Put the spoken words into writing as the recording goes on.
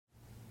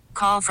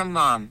call from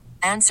mom.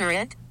 Answer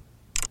it.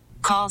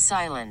 Call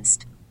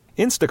silenced.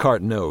 Instacart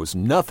knows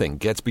nothing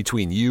gets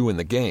between you and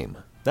the game.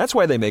 That's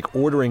why they make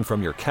ordering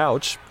from your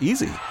couch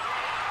easy.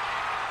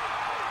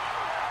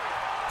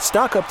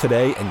 Stock up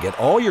today and get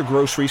all your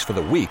groceries for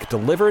the week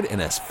delivered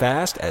in as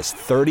fast as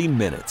 30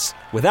 minutes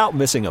without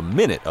missing a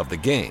minute of the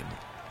game.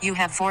 You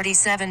have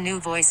 47 new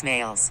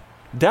voicemails.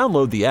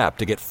 Download the app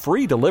to get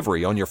free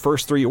delivery on your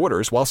first 3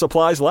 orders while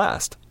supplies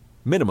last.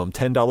 Minimum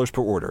 $10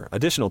 per order.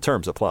 Additional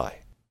terms apply.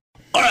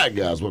 All right,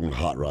 guys, welcome to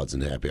Hot Rods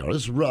and Happy Hour.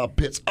 This is Rob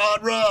Pitts,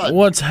 Hot Rod.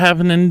 What's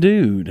happening,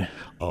 dude?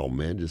 Oh,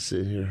 man, just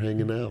sitting here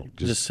hanging out.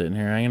 Just sitting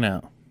here hanging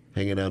out.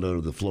 Hanging out under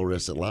the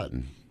fluorescent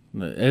lighting.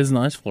 It is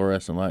nice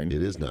fluorescent lighting.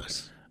 It is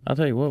nice. I'll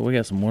tell you what, we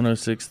got some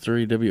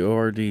 106.3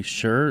 WORD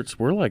shirts.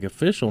 We're like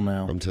official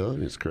now. I'm telling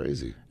you, it's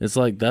crazy. It's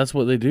like that's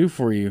what they do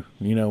for you,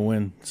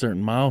 when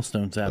certain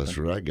milestones happen. That's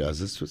right,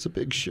 guys. It's a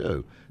big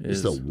show.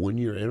 It's the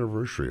 1-year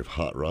anniversary of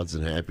Hot Rods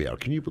and Happy Hour.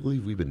 Can you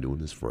believe we've been doing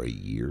this for a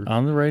year?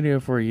 On the radio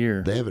for a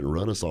year. They haven't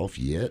run us off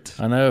yet.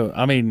 I know.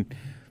 I mean,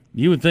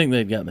 you would think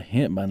they'd got the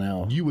hint by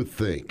now. You would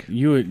think.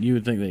 You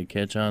would think they'd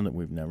catch on that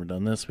we've never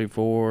done this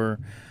before.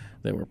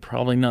 That we're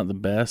probably not the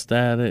best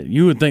at it.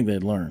 You would think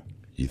they'd learn.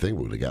 You think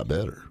we would have got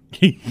better.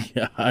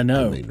 Yeah, I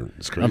know. I mean,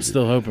 it's crazy. I'm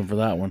still hoping for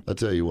that one. I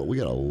tell you what, we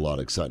got a lot of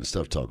exciting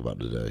stuff to talk about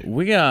today.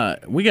 We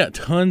got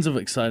tons of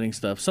exciting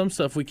stuff. Some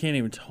stuff we can't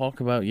even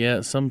talk about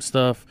yet. Some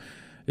stuff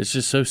it's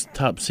just so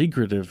top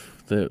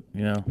secretive that,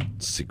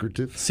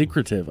 Secretive?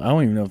 Secretive. I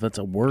don't even know if that's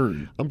a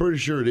word. I'm pretty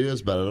sure it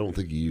is, but I don't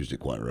think you used it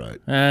quite right.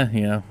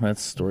 Yeah,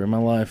 that's the story of my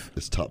life.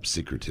 It's top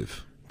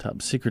secretive.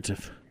 Top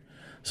secretive.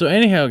 So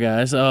anyhow,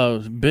 guys,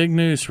 big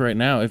news right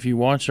now. If you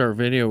watched our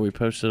video we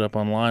posted up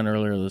online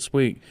earlier this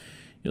week,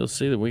 you'll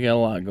see that we got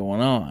a lot going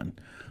on.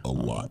 A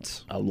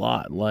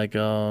lot. Like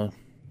a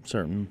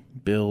certain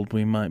build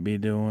we might be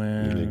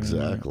doing.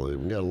 Exactly.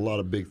 We got a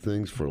lot of big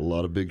things for a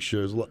lot of big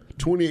shows.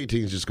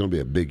 2018 is just going to be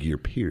a big year,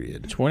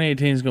 period.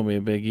 2018 is going to be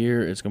a big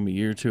year. It's going to be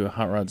year 2 of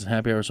Hot Rods and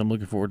Happy Hour, so I'm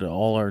looking forward to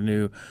all our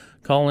new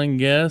calling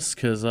guests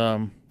because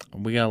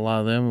we got a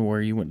lot of them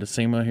where you went to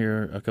SEMA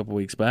here a couple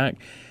weeks back.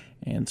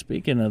 And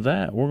speaking of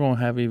that, we're going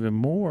to have even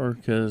more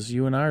because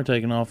you and I are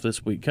taking off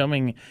this week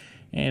coming,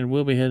 and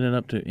we'll be heading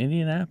up to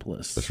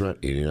Indianapolis. That's right,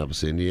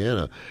 Indianapolis,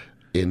 Indiana,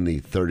 in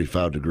the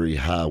 35-degree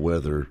high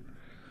weather,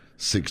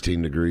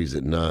 16 degrees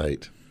at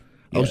night.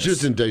 Yes. I was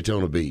just in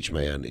Daytona Beach,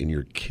 man, and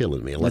you're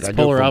killing me. It's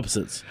polar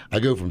opposites. I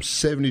go from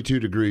 72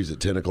 degrees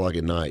at 10 o'clock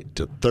at night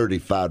to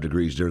 35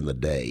 degrees during the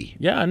day.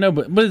 Yeah, I know,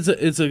 but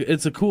it's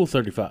a cool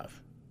 35.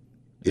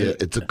 Yeah,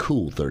 it's a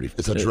cool 30.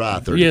 It's a dry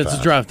 35. Yeah, it's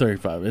a dry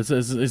 35.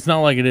 It's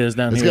not like it is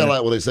down here. It's kind of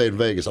like what they say in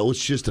Vegas. Oh,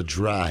 it's just a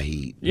dry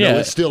heat. Yeah, no,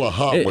 it's still a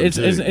hot one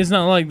too. It's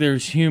not like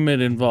there's humid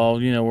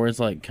involved. Where it's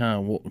like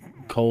kind of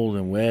cold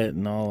and wet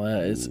and all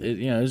that. It's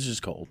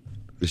just cold.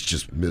 It's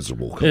just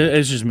miserable cold.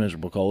 It's just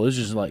miserable cold. It's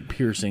just like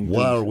piercing.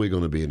 Why are we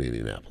going to be in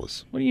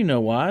Indianapolis? Well, you know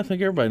why. I think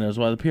everybody knows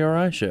why. The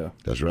PRI show.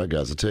 That's right,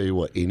 guys. I'll tell you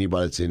what,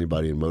 anybody in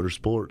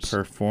motorsports.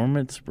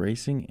 Performance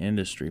Racing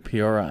Industry,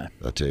 PRI.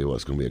 I'll tell you what,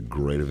 it's going to be a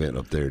great event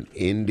up there in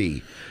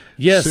Indy.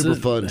 Yes. Super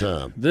fun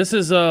time. This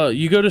is,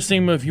 you go to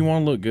SEMA if you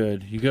want to look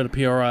good. You go to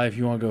PRI if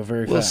you want to go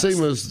very fast.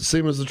 Well,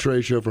 SEMA's the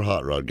trade show for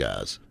hot rod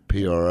guys.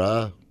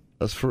 PRI,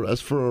 that's for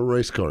a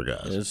race car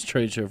guys. It's a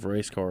trade show for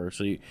race cars.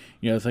 So,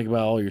 you think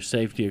about all your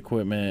safety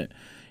equipment,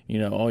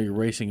 all your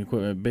racing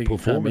equipment, big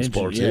performance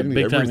parts, big time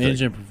everything.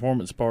 engine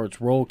performance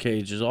parts, roll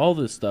cages, all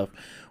this stuff,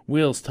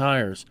 wheels,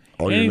 tires.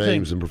 All your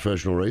names in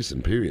professional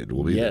racing, period,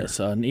 will be there.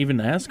 Yes, and even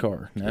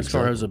NASCAR. NASCAR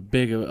exactly. has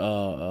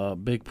a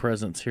big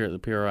presence here at the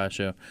PRI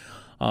show.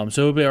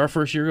 So it'll be our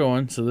first year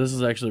going, so this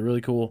is actually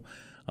really cool.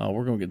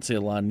 We're going to get to see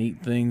a lot of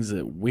neat things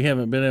that we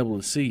haven't been able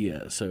to see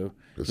yet. So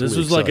this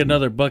was like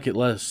another bucket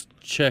list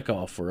check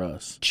off for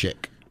us.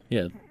 Check.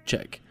 Yeah,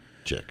 check.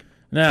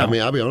 Now,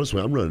 I'll be honest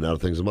with you, I'm running out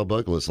of things on my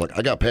bucket list. Like,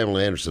 I got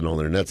Pamela Anderson on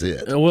there, and that's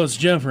it. Well, it's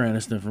Jennifer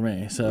Aniston for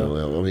me. So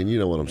well, you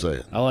know what I'm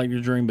saying. I like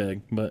your dream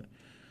bag, but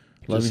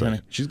love you,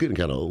 honey. She's getting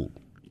kind of old.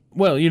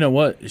 Well, you know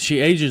what? She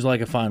ages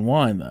like a fine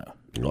wine, though.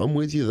 Well, I'm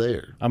with you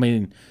there. I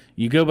mean,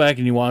 you go back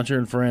and you watch her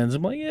in Friends.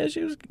 I'm like, yeah,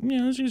 she was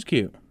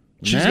cute.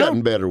 She's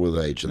gotten better with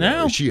age.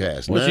 Now she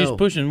has. Well, she's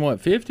pushing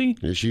 50?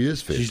 Yeah, she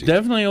is 50. She's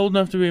definitely old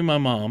enough to be my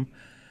mom,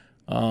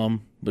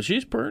 but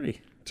she's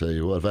pretty. Tell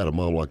you what, if I had a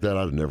mom like that,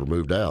 I'd have never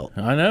moved out.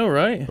 I know,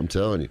 right? I'm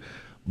telling you.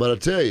 But I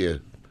tell you,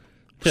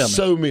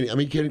 many. I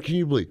mean, can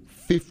you believe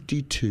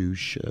 52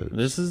 shows?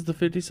 This is the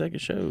 52nd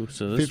show.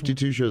 So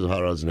 52 shows of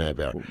Hot Rods and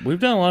Happy Hour. We've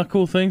done a lot of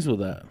cool things with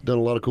that. Done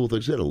a lot of cool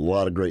things. We had a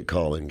lot of great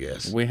call-in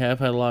guests. We have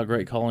had a lot of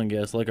great call-in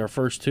guests, like our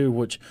first two,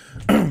 which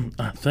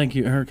thank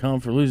you, Eric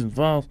Collin, for losing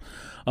files,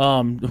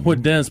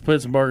 with Dennis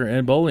Pittsburgher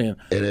and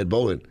Ed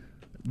Bolian.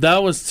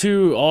 That was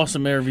two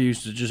awesome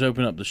interviews to just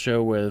open up the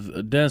show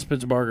with. Dennis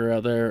Pittsburgher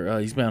out there,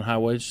 he's been on High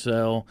Wage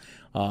Sale.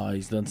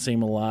 He's done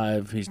SEMA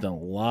Live. He's done a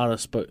lot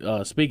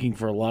of speaking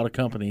for a lot of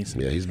companies.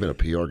 Yeah, he's been a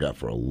PR guy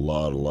for a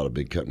lot of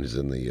big companies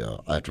in the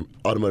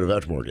automotive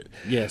aftermarket.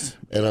 Yes.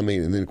 And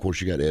and then of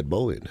course you got Ed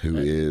Bowen, who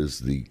is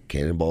the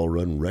Cannonball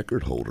Run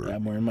record holder.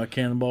 I'm wearing my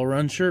Cannonball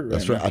Run shirt.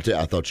 That's right.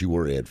 I thought you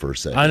were Ed for a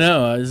second. I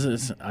know.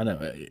 I know.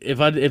 If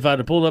I'd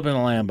have pulled up in a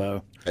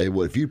Lambo. Hey,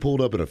 if you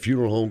pulled up in a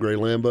funeral home gray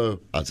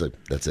Lambo, I'd say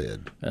that's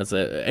Ed. That's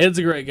it. Ed's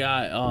a great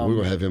guy. We're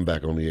gonna have him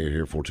back on the air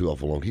here for too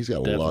awful long. He's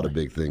got a lot of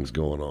big things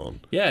going on.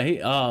 Yeah,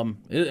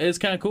 it's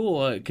kind of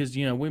cool because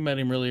we met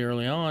him really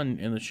early on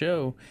in the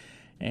show,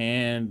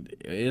 and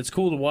it's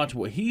cool to watch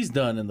what he's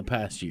done in the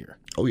past year.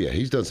 Oh yeah,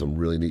 he's done some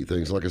really neat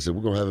things. Like I said,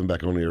 we're gonna have him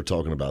back on the air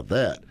talking about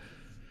that.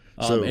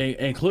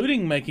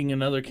 Including making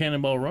another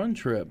Cannonball Run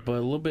trip, but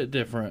a little bit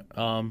different.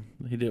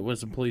 He did with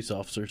some police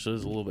officers, so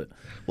it's a little bit.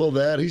 Well,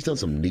 he's done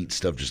some neat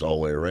stuff just all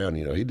the way around.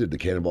 He did the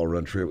Cannonball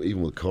Run trip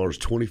even with cars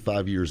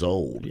 25 years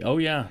old. Oh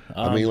yeah,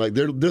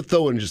 they're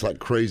throwing just like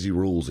crazy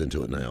rules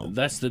into it now.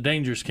 That's the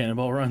dangerous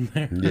Cannonball Run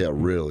there. Yeah,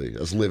 really.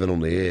 That's living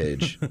on the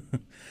edge.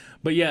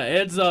 But yeah,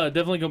 Ed's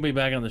definitely going to be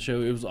back on the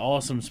show. It was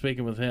awesome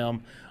speaking with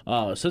him.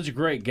 Such a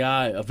great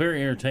guy, a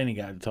very entertaining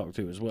guy to talk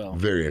to as well.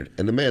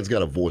 And the man's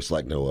got a voice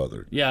like no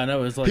other. Yeah, I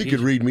know. It's like he could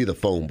read me the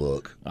phone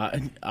book.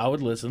 I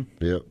would listen.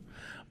 Yep.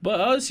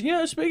 But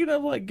speaking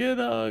of like good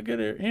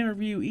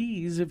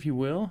interviewees, if you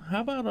will,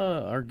 how about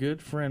our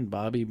good friend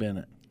Bobby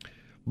Bennett?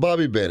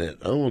 Bobby Bennett,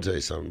 I want to tell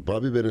you something.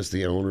 Bobby Bennett's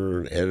the owner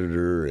and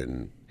editor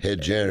and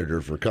head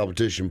janitor for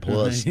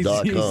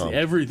CompetitionPlus.com. He's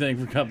everything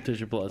for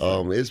Competition Plus.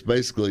 It's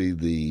basically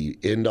the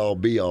end-all,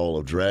 be-all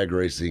of drag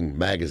racing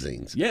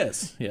magazines.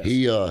 Yes.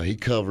 He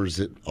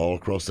covers it all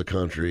across the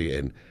country,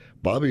 and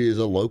Bobby is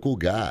a local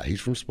guy. He's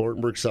from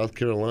Spartanburg, South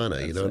Carolina.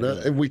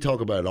 And we talk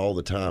about it all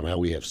the time, how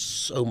we have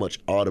so much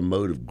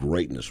automotive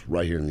greatness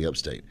right here in the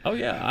upstate. Oh,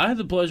 yeah. I had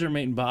the pleasure of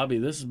meeting Bobby.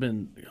 This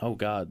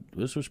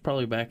was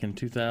probably back in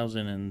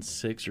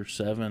 2006 or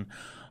 7.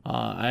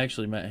 I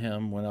actually met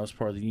him when I was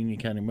part of the Union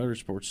County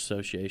Motorsports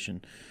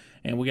Association,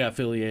 and we got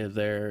affiliated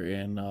there.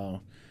 And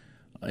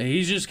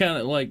he's just kind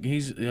of like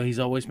he's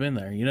always been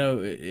there.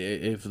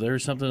 If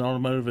there's something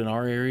automotive in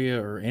our area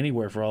or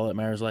anywhere for all that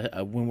matters, like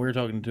when we were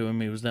talking to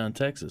him, he was down in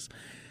Texas.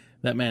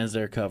 That man's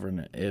there covering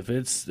it. If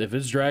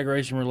it's drag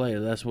racing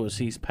related, that's what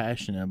he's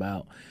passionate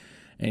about.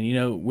 And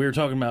we were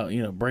talking about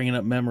bringing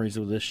up memories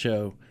of this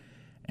show.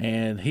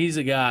 And he's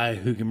a guy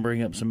who can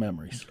bring up some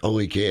memories. Oh,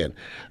 he can.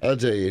 I'll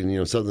tell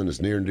you, something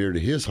that's near and dear to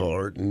his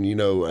heart. And,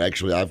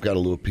 actually, I've got a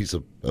little piece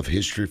of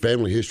history,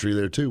 family history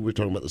there, too. We're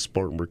talking about the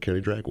Spartanburg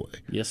County Dragway.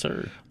 Yes,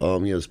 sir.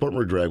 The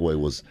Spartanburg Dragway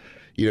was,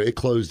 it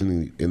closed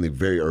in the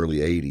very early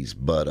 80s.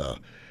 But,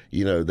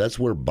 that's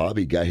where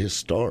Bobby got his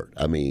start.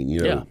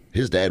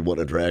 His dad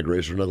wasn't a drag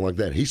racer or nothing like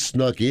that. He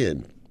snuck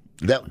in.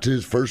 That to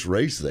his first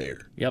race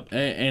there. Yep,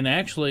 and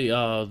actually,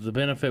 the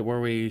benefit where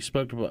we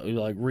spoke about,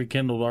 like,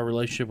 rekindled our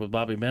relationship with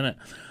Bobby Bennett,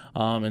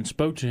 and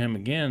spoke to him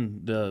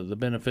again. The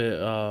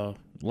benefit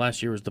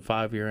last year was the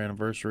 5-year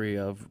anniversary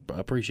of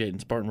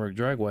appreciating Spartanburg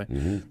Dragway.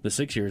 Mm-hmm. The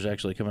 6 years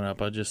actually coming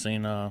up. I just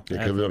seen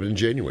coming up in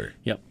January.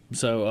 Yep.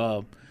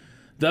 So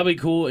that'll be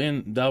cool,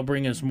 and that'll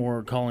bring us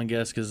more calling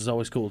guests because it's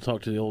always cool to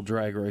talk to the old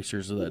drag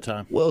racers of that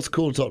time. Well, it's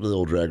cool to talk to the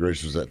old drag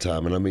racers of that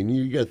time, and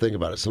you got to think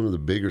about it. Some of the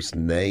biggest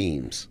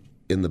names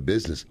in the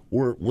business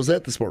was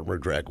at the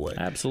Spartanburg Dragway.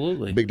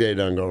 Absolutely. Big Daddy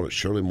Don Garland,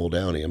 Shirley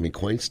Muldowney,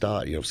 Quayne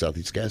Stott,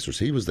 Southeast Casters,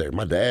 he was there.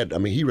 My dad,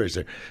 he raced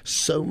there.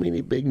 So many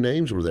big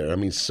names were there.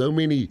 So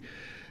many,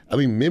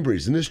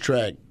 memories. In this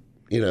track,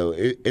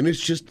 and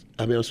it's just,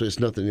 honestly, it's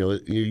nothing,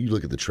 you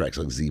look at the tracks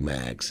like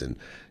Z-Max and,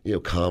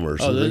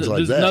 Commerce and things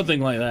like that. There's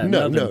nothing like that.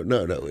 No,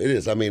 it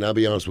is. I'll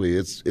be honest with you,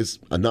 it's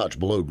a notch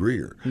below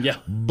Greer. Yeah.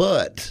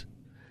 But,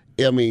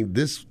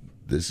 this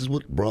is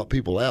what brought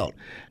people out.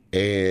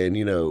 And,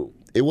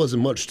 it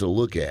wasn't much to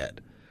look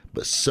at,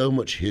 but so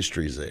much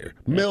history's there.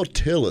 Mel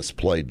Tillis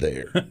played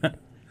there.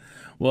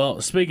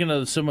 Well, speaking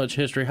of so much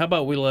history, how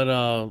about we let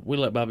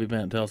Bobby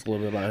Bennett tell us a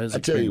little bit about his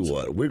experience? I tell you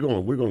what, we're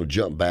going to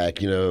jump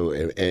back,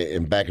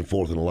 and back and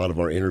forth in a lot of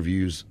our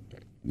interviews,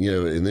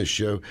 in this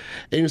show.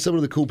 And some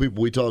of the cool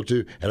people we talk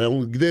to,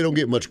 and they don't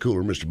get much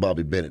cooler, Mr.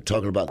 Bobby Bennett,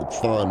 talking about the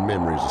fond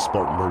memories of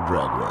Spartanburg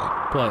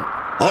Dragway. Play it.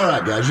 All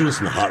right, guys, you're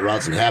listening to Hot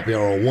Rods and Happy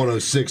Hour on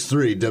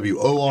 106.3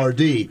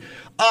 WORD.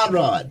 Odd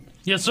Rod.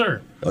 Yes,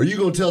 sir. Are you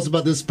going to tell us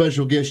about this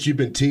special guest you've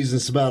been teasing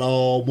us about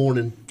all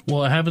morning?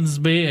 Well, it happens to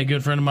be a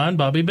good friend of mine,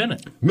 Bobby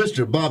Bennett.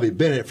 Mr. Bobby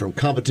Bennett from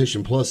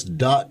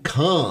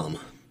CompetitionPlus.com.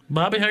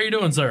 Bobby, how are you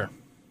doing, sir?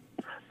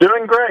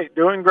 Doing great.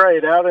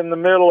 Out in the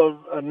middle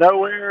of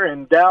nowhere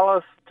in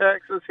Dallas,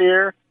 Texas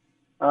here.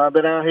 I've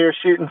been out here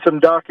shooting some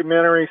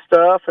documentary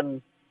stuff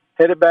and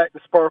headed back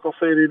to Sparkle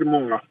City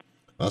tomorrow.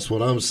 That's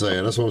what I'm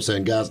saying.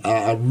 Guys.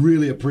 I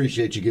really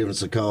appreciate you giving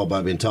us a call,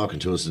 Bobby, and talking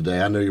to us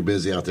today. I know you're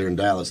busy out there in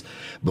Dallas,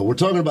 but we're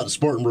talking about the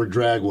Spartanburg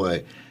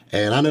Dragway,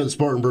 and I know the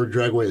Spartanburg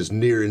Dragway is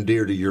near and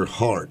dear to your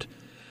heart.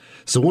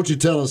 So won't you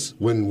tell us,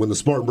 when the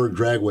Spartanburg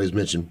Dragway is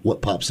mentioned,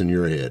 what pops in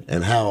your head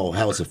and how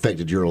it's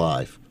affected your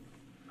life?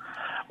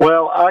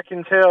 Well, I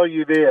can tell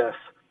you this.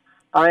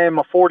 I am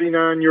a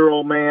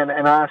 49-year-old man,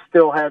 and I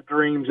still have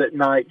dreams at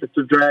night that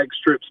the drag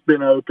strip's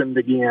been opened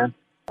again.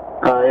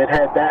 It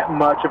had that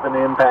much of an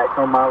impact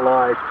on my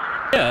life.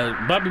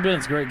 Yeah, Bobby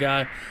Bennett's a great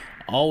guy.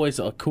 Always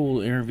a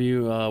cool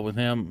interview with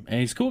him,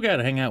 and he's a cool guy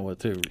to hang out with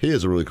too. He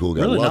is a really cool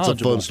guy. Really Lots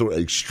of knowledgeable. fun stories.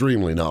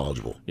 Extremely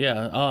knowledgeable.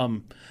 Yeah,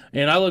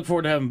 and I look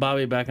forward to having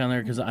Bobby back on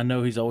there because I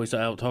know he's always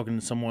out talking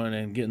to someone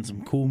and getting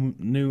some cool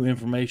new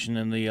information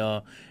in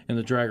the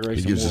drag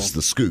racing He gives world. us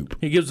the scoop.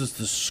 He gives us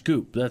the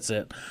scoop. That's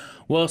it.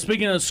 Well,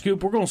 speaking of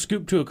scoop, we're going to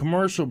scoop to a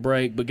commercial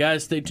break, but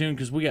guys, stay tuned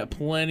because we got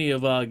plenty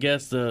of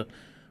guests to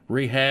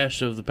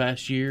rehash of the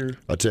past year.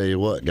 I tell you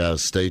what,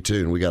 guys, stay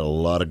tuned. We got a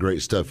lot of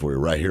great stuff for you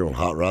right here on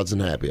Hot Rods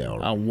and Happy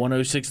Hour. On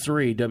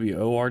 106.3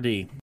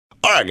 WORD.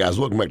 All right, guys,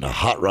 welcome back to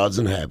Hot Rods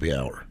and Happy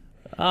Hour.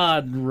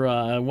 Odd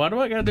Rod. Why do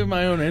I got to do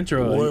my own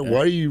intro? Why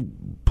are you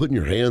putting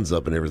your hands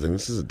up and everything?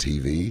 This isn't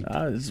TV.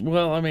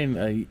 Well, I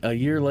mean, a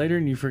year later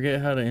and you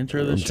forget how to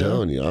intro I'm this show?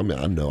 telling you. I mean,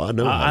 I know. how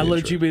to I let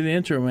intro. you be the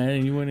intro man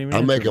and you wouldn't even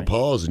I make intro a me.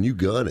 pause and you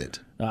gun it.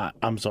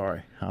 I'm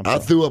sorry. I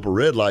threw up a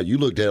red light. You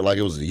looked at it like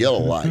it was a yellow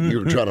light.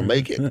 You were trying to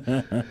make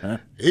it.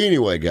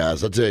 Anyway,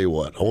 guys, I'll tell you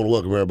what. I want to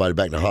welcome everybody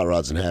back to Hot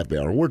Rods and Happy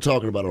Hour. We're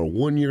talking about our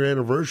 1-year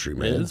anniversary,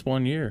 man. It's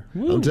 1 year.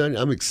 Woo. I'm telling you,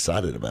 I'm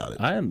excited about it.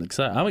 I am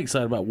excited. I'm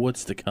excited about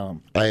what's to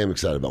come. I am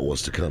excited about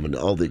what's to come and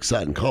all the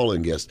exciting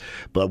call-in guests.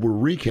 But we're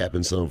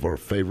recapping some of our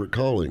favorite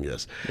call-in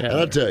guests. Yeah, and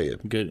I tell you,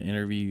 good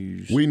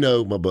interviews. we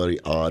know my buddy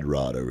Odd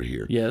Rod over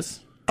here. Yes.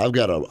 I've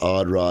got an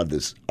Odd Rod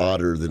that's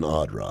odder than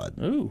Odd Rod.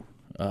 Ooh.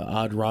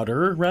 Odd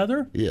Rodder,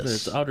 rather? Yes.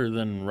 It's odder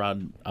than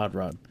Odd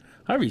Rod.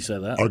 However you say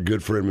that. Our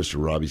good friend,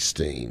 Mr. Robbie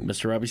Steen.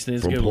 Mr. Robbie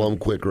Steen's From good Plum one.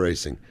 Quick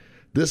Racing.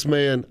 This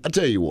man, I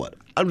tell you what,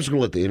 I'm just going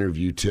to let the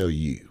interview tell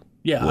you.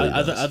 Yeah, what he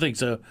I does. think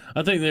so.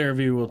 I think the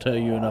interview will tell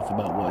you enough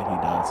about what he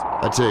does.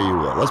 I tell you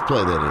what, let's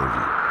play that interview.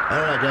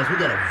 All right, guys, we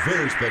got a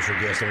very special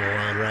guest on the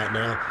line right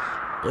now.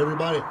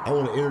 Everybody, I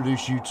want to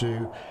introduce you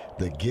to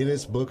the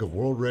Guinness Book of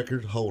World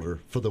Record holder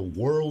for the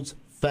world's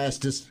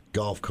fastest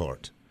golf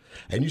cart.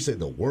 And you say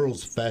the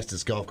world's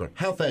fastest golf cart.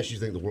 How fast do you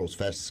think the world's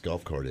fastest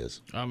golf cart is?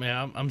 I mean,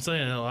 I'm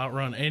saying it'll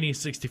outrun any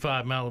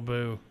 65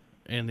 Malibu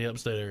in the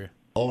upstate area.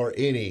 Or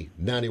any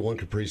 91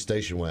 Caprice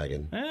station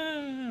wagon?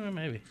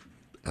 Maybe.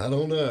 I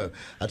don't know.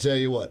 I tell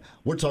you what,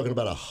 we're talking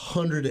about a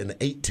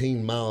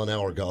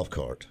 118-mile-an-hour golf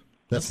cart.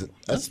 That's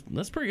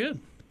pretty good.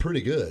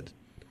 pretty good.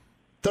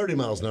 30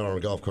 miles an hour on a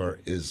golf cart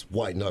is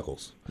white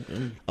knuckles.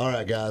 All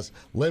right, guys,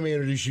 let me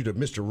introduce you to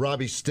Mr.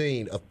 Robbie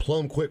Steen of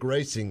Plum Quick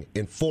Racing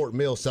in Fort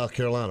Mill, South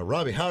Carolina.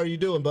 Robbie, how are you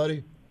doing,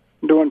 buddy?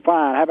 Doing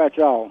fine. How about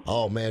y'all?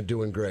 Oh, man,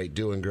 doing great,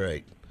 doing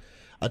great.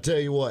 I tell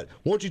you what,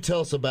 won't you tell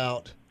us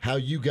about how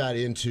you got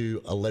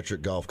into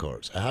electric golf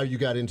carts, how you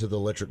got into the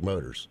electric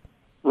motors?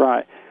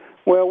 Right.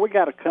 Well, we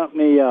got a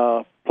company,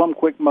 Plum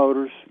Quick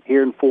Motors,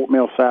 here in Fort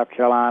Mill, South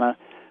Carolina.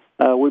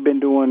 We've been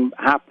doing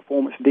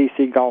high-performance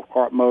DC golf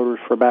cart motors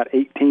for about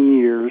 18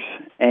 years,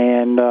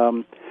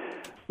 and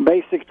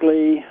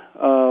basically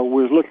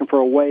we was looking for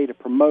a way to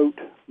promote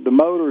the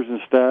motors and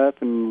stuff,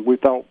 and we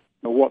thought,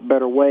 what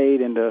better way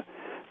than to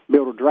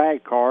build a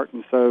drag cart,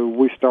 and so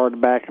we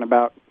started back in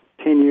about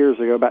 10 years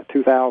ago, about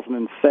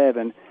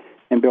 2007,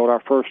 and built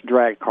our first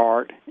drag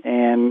cart,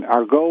 and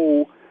our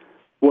goal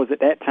was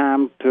at that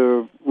time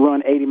to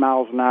run 80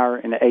 miles an hour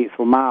in an eighth of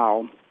a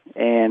mile,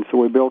 and so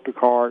we built the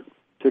cart,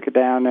 took it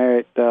down there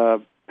at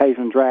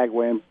Payson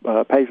Dragway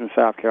in Payson,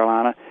 South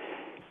Carolina.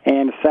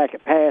 And the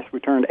second pass, we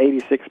turned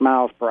 86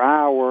 miles per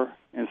hour,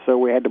 and so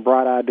we had the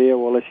bright idea,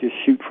 well, let's just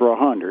shoot for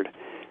 100.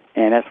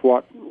 And that's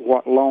what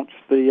launched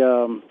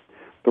the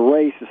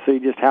race to see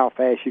just how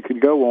fast you could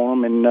go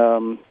on them.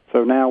 And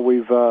so now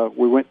we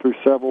went through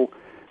several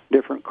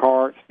different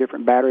carts,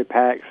 different battery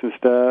packs and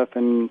stuff,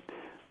 and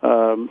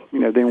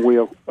then we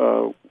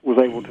was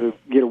able to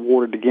get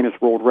awarded the Guinness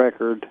World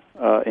Record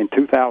in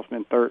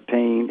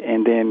 2013,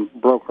 and then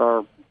broke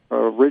our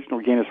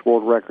original Guinness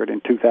World Record in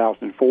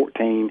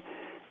 2014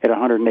 at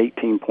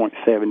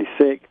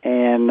 118.76.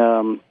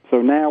 And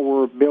so now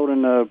we're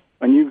building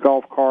a new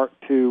golf cart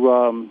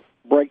to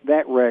break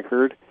that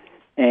record,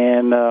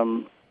 and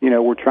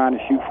we're trying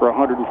to shoot for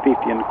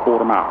 150 in the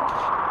quarter mile.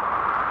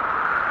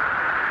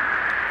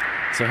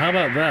 So how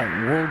about that?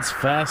 World's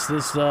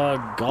fastest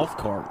golf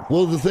cart.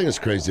 Well, the thing that's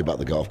crazy about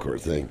the golf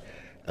cart thing,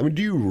 I mean,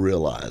 do you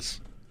realize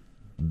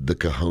the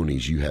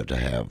cojones you have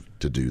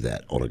to do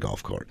that on a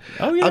golf cart?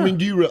 Oh, yeah. I mean,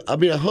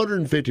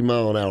 150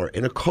 mile an hour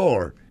in a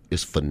car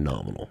is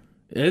phenomenal.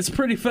 It's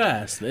pretty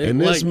fast. And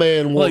this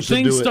man wants to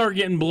things do it- start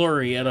getting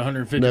blurry at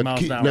 150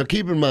 miles an hour. Now,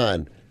 keep in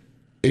mind,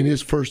 in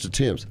his first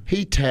attempts,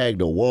 he tagged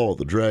a wall at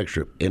the drag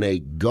strip in a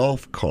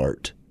golf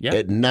cart Yep.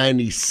 at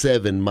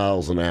 97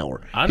 miles an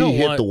hour. I He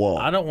hit the wall.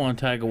 I don't want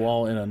to tag a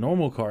wall in a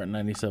normal cart at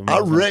 97 I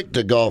miles an hour. wrecked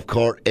a golf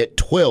cart at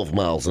 12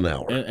 miles an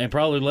hour. And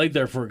probably laid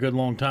there for a good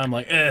long time,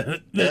 like,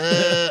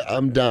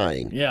 I'm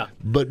dying. Yeah.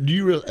 But do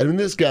you realize, and then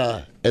this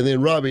guy, and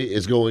then Robbie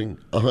is going,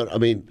 I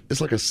mean,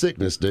 it's like a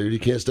sickness, dude. He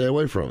can't stay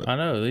away from it. I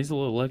know, these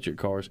little electric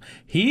cars.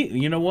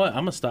 You know what?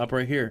 I'm going to stop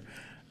right here.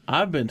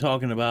 I've been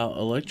talking about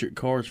electric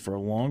cars for a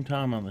long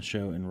time on the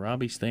show, and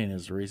Robbie Steen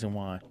is the reason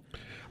why.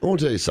 I want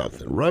to tell you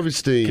something. Robbie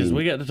Steen. Because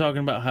we got to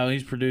talking about how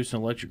he's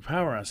producing electric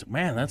power. I said,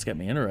 man, that's got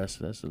me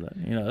interested. I said,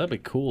 that'd be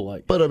cool.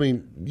 Like, But I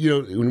mean,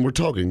 when we're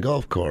talking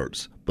golf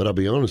carts, but I'll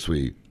be honest with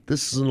you,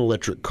 this is an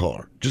electric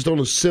car, just on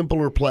a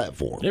simpler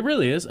platform. it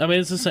really is. I mean,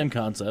 it's the same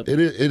concept. It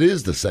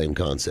is the same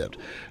concept.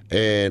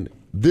 And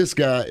this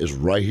guy is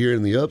right here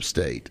in the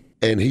upstate,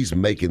 and he's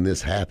making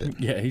this happen.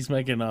 Yeah, he's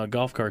making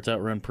golf carts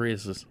outrun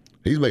Priuses.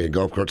 He's making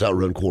golf carts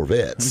outrun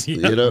Corvettes,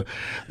 Yeah.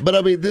 But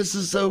I mean, this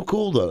is so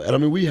cool though, and I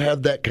mean, we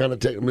have that kind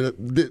of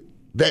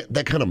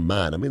that kind of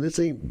mind. I mean, this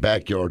ain't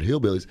backyard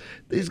hillbillies.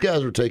 These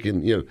guys are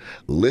taking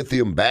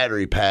lithium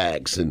battery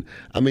packs, and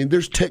I mean,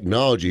 there's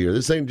technology here.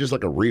 This ain't just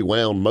like a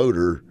rewound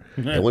motor,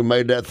 and we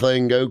made that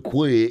thing go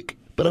quick.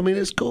 But I mean,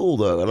 it's cool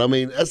though, and I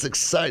mean, that's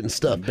exciting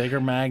stuff.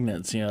 Bigger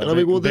magnets, And I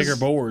mean, bigger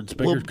boards,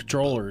 bigger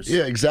controllers.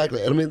 Yeah,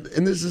 exactly. And I mean,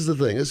 and this is the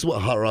thing. This is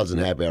what Hot Rods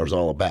and Happy Hour is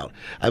all about.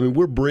 I mean,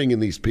 we're bringing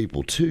these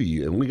people to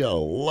you, and we got a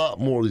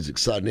lot more of these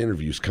exciting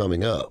interviews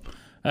coming up.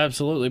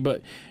 Absolutely.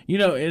 But, it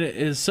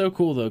is so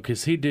cool, though,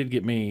 because he did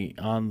get me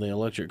on the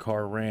electric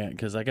car rant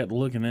because I got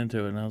looking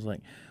into it, and I was like,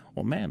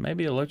 well, man,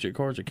 maybe electric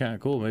cars are kind of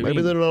cool.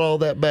 Maybe they're not all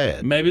that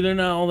bad. Maybe they're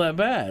not all that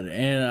bad.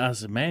 And I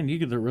said, man, you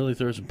could really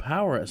throw some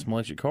power at some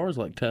electric cars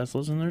like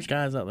Teslas, and there's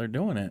guys out there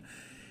doing it.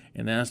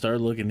 And then I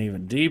started looking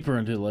even deeper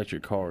into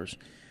electric cars.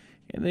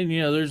 And then,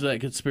 there's that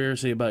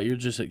conspiracy about you're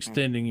just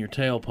extending your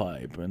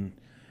tailpipe and,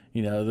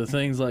 the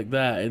things like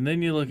that. And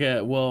then you look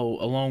at, well,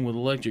 along with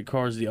electric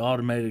cars, the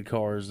automated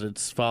cars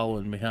that's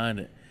following behind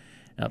it.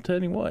 I'll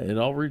tell you what, it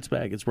all roots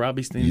back. It's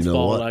Robbie Steen's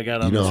fault I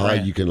got on this rant. You know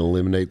how you can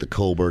eliminate the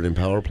coal burning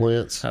power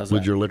plants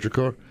with your electric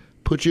car?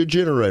 Put your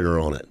generator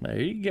on it.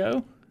 There you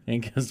go.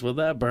 And guess what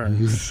that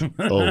burns?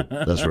 Oh,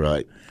 that's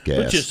right.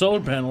 Gas. Put your solar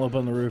panel up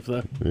on the roof,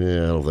 though.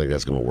 Yeah, I don't think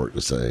that's going to work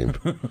the same.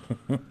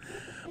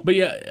 But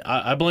yeah,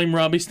 I blame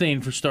Robbie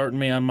Steen for starting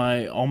me on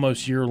my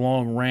almost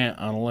year-long rant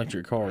on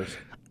electric cars.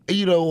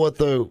 You know what,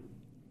 though?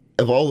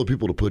 Of all the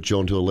people to put you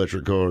onto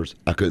electric cars,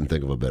 I couldn't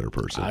think of a better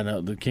person. I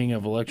know, the king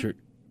of electric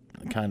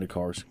kind of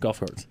cars, golf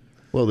carts.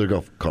 Well, they're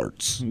golf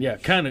carts. Yeah,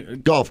 kind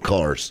of. Golf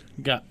cars.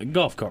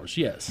 Golf cars,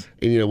 yes.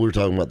 And, we were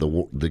talking about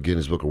the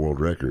Guinness Book of World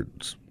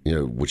Records,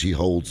 which he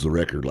holds the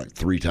record like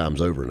 3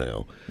 times over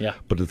now. Yeah.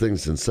 But the thing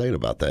that's insane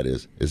about that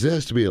is it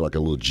has to be like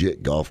a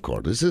legit golf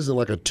cart. This isn't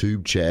like a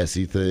tube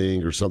chassis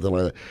thing or something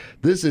like that.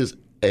 This is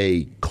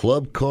a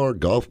club car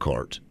golf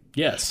cart.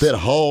 Yes. That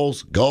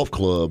hauls golf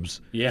clubs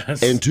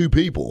yes. and 2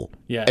 people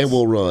yes. and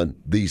will run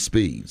these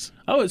speeds.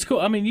 Oh, it's cool.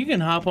 I mean, you can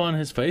hop on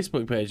his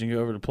Facebook page and go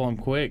over to Plum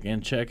Quick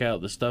and check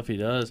out the stuff he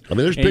does. I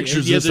mean, there's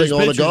pictures of this thing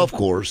on a golf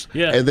course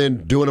and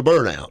then doing a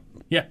burnout.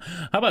 Yeah.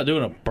 How about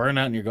doing a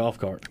burnout in your golf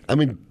cart? I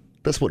mean,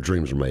 that's what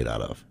dreams are made out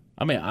of.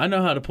 I mean, I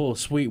know how to pull a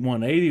sweet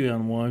 180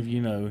 on one.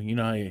 You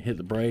know how you hit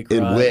the brake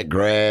in wet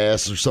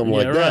grass or something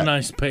like that. Yeah, a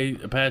nice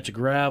patch of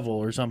gravel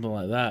or something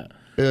like that.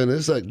 And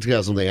it's like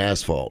got something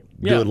asphalt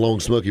doing long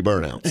smoky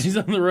burnouts. He's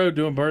on the road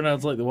doing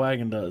burnouts like the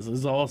wagon does.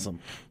 It's awesome.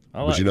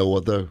 But you know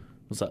what though?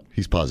 What's up?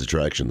 He's Posi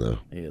Traction though.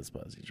 He is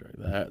Posi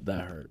Traction.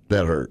 That hurt.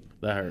 That hurt.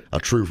 That hurt. A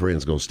true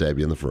friend's gonna stab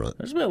you in the front.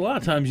 There's been a lot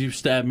of times you've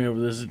stabbed me over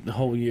this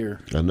whole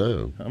year. I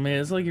know. I mean,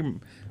 it's like you're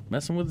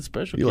messing with the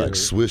special. You like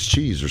Swiss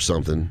cheese or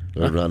something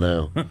right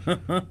now.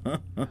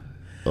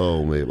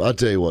 Oh man! I'll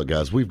tell you what,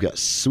 guys. We've had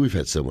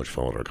so much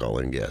fun with our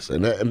call-in guests,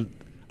 and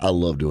I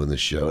love doing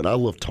this show, and I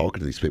love talking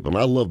to these people, and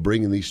I love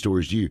bringing these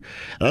stories to you.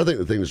 And I think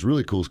the thing that's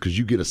really cool is because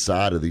you get a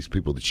side of these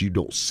people that you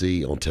don't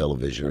see on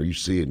television or you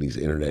see in these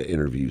internet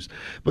interviews.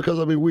 Because,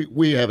 I mean,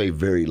 we have a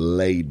very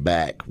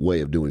laid-back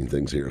way of doing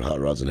things here at Hot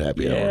Rods and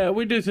Happy Hour. Yeah,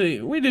 we do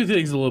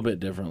things a little bit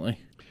differently.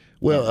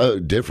 Well,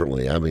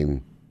 differently. I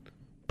mean,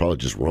 probably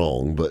just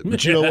wrong,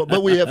 but you know what?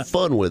 But we have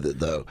fun with it,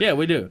 though. Yeah,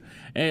 we do.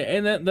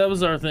 And that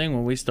was our thing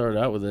when we started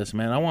out with this,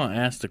 man. I want to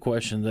ask the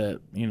question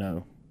that,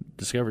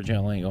 Discovery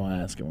Channel ain't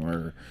gonna ask him,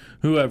 or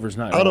whoever's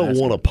not. I don't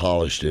want a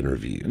polished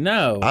interview.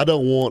 No, I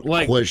don't want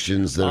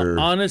questions that are.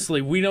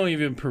 Honestly, we don't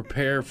even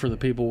prepare for the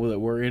people that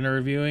we're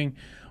interviewing.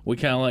 We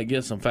kind of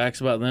get some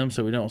facts about them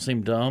so we don't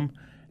seem dumb,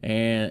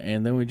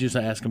 and then we just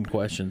ask them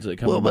questions that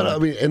come. Well, but I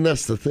mean, and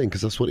that's the thing,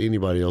 because that's what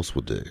anybody else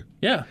would do.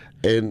 Yeah,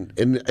 and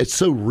it's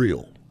so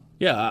real.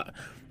 Yeah.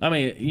 I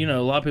mean,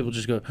 a lot of people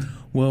just go,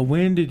 well,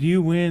 when did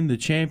you win the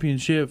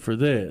championship for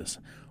this?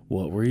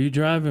 What were you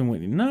driving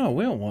with? No,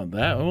 we don't want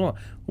that. We want,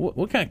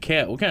 what kind of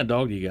cat, what kind of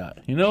dog do you got?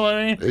 You know what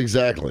I mean?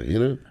 Exactly,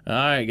 All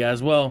right,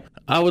 guys. Well,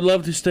 I would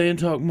love to stay and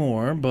talk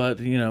more,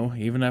 but,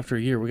 even after a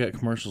year, we got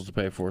commercials to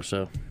pay for,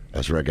 so.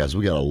 That's right, guys.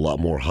 We got a lot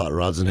more Hot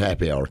Rods and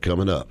Happy Hour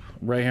coming up.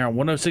 Right here on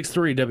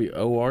 106.3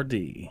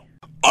 WORD.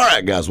 All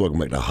right, guys. Welcome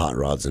back to Hot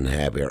Rods and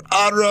Happy Hour.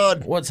 Odd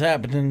Rod. What's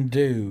happening,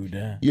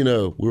 dude?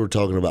 We were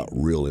talking about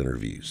real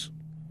interviews.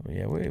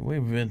 Yeah,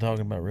 we've been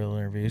talking about real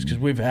interviews because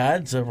we've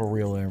had several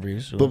real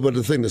interviews. So. But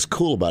the thing that's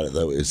cool about it,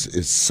 though, is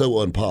it's so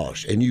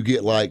unpolished. And you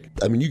get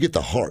you get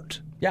the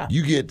heart. Yeah.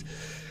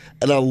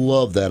 And I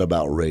love that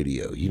about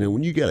radio.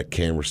 When you got a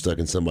camera stuck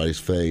in somebody's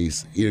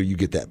face, you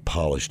get that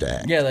polished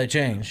act. Yeah, they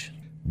change.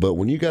 But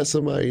when you got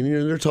somebody,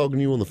 and they're talking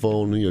to you on the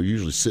phone,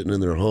 usually sitting in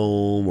their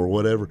home or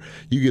whatever,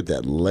 you get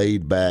that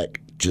laid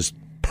back, just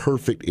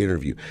perfect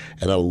interview.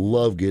 And I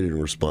love getting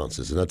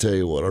responses. And I tell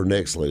you what, our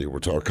next lady,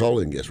 our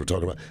calling guest we're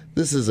talking about,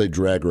 this is a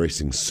drag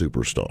racing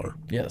superstar.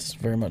 Yes,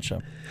 very much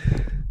so.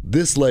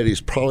 This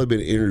lady's probably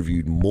been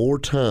interviewed more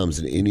times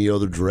than any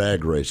other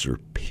drag racer,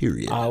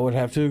 period. I would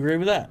have to agree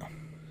with that.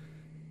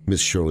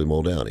 Miss Shirley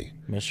Muldowney.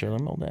 Miss Shirley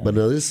Muldowney. But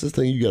now this is the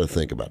thing you got to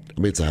think about. I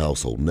mean, it's a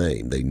household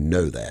name. They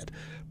know that.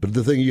 But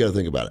the thing you got to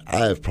think about,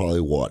 I have probably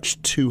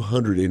watched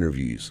 200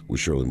 interviews with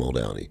Shirley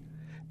Muldowney,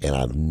 and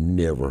I've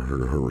never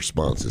heard her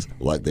responses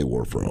like they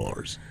were for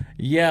ours.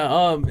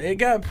 Yeah, it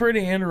got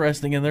pretty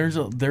interesting, and there's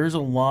a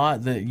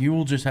lot that you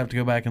will just have to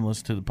go back and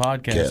listen to the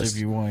podcast Yes.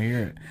 if you want to hear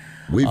it.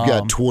 We've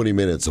got 20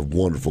 minutes of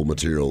wonderful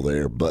material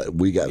there, but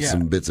we got Yeah.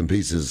 some bits and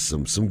pieces,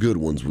 some good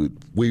ones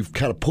we've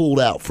kind of pulled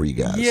out for you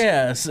guys.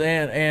 Yes,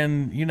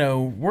 and you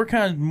know, we're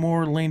kind of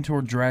more lean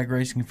toward drag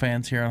racing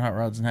fans here on Hot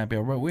Rods and Happy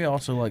Hour, but we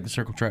also like the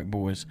Circle Track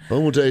Boys. I'm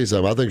going to tell you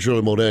something. I think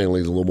Shirley Muldowney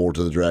leans a little more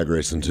to the drag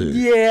racing, too.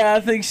 Yeah,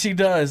 I think she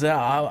does.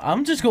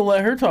 I'm just going to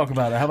let her talk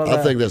about it. How about that?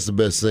 I think that's the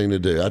best thing to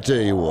do. I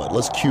tell you what,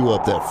 let's cue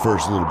up that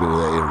first little bit of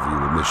that interview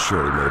with Miss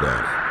Shirley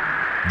Muldowney.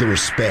 The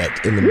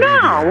respect in the media.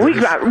 No,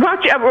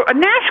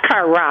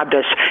 NASCAR robbed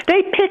us.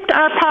 They picked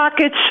our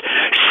pockets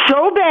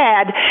so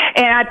bad,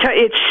 and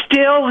it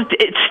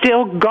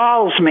still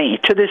galls me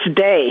to this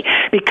day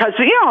because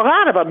a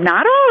lot of them,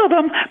 not all of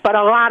them, but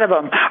a lot of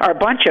them are a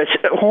bunch of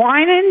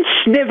whining,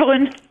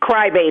 sniveling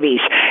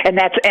crybabies, and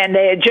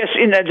they just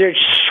they're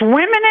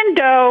swimming in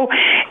dough,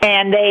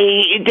 and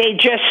they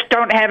just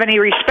don't have any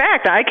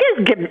respect. I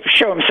can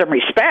show them some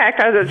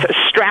respect. I just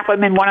strap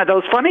them in one of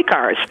those funny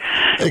cars.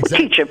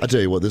 Exactly. Teach them. I tell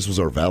you what, this was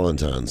our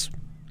Valentine's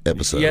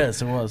episode.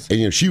 Yes, it was.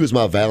 And she was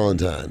my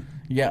Valentine.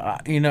 Yeah,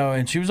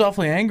 and she was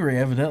awfully angry,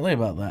 evidently,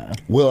 about that.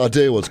 Well, I'll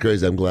tell you what's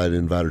crazy. I'm glad I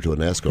didn't invite her to a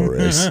NASCAR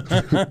race.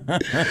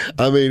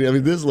 I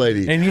mean, this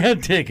lady. And you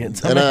had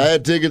tickets. And I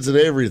had tickets and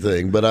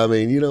everything. But, I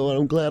mean, you know what?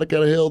 I'm glad I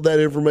kind of held that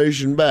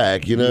information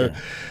back, you know. Yeah.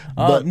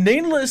 But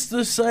Needless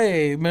to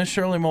say, Miss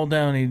Shirley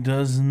Muldowney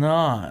does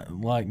not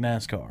like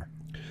NASCAR.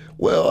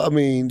 well, I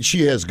mean,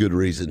 she has good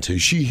reason to.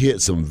 She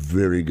hit some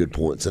very good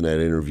points in that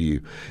interview.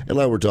 And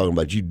like we're talking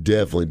about, you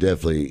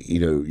definitely,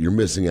 you're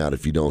missing out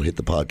if you don't hit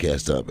the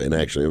podcast up and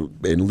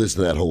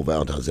listen to that whole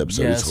Valentine's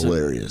episode. It's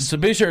hilarious. So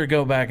be sure to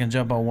go back and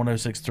jump on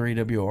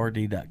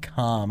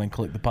 1063WRD.com and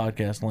click the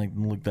podcast link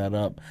and look that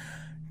up.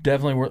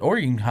 Definitely worth, or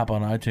you can hop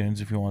on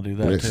iTunes if you want to do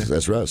that too.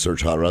 That's right.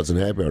 Search Hot Rods and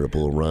Happy Hour to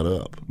pull them right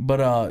up.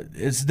 But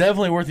it's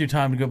definitely worth your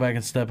time to go back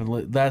and step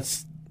and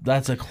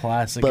that's a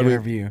classic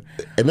interview.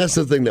 And that's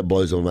the thing that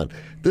blows my mind.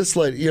 This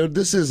lady,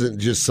 this isn't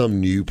just some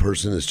new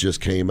person that's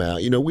just came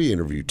out. We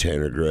interviewed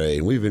Tanner Gray,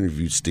 and we've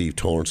interviewed Steve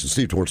Torrance, and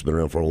Steve Torrance has been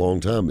around for a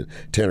long time, and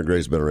Tanner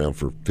Gray's been around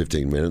for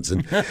 15 minutes.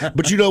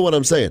 But you know what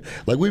I'm saying?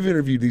 Like, we've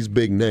interviewed these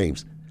big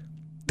names.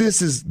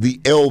 This is the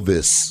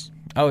Elvis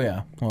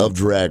of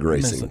drag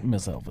racing.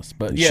 Miss Elvis.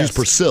 But yes. She's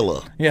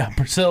Priscilla. Yeah,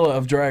 Priscilla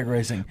of drag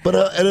racing. But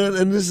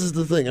and this is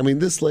the thing. I mean,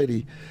 this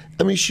lady,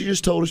 she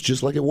just told us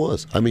just like it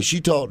was. I mean,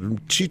 she talked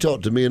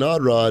to me and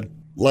Odd Rod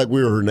like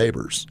we were her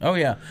neighbors. Oh,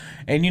 yeah.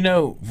 And,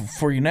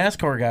 for you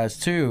NASCAR guys,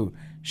 too,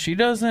 she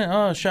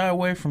doesn't shy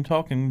away from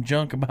talking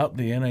junk about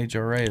the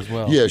NHRA as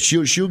well. Yeah,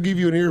 she'll give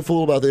you an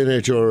earful about the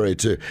NHRA,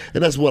 too.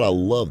 And that's what I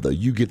love, though.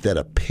 You get that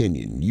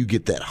opinion. You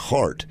get that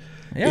heart.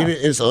 Yeah. And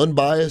it's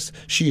unbiased.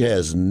 She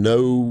has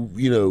no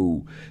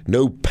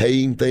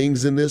paying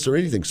things in this or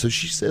anything. So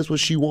she says what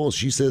she wants.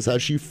 She says how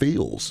she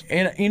feels.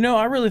 And,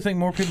 I really think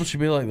more people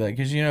should be like that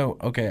because,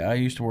 I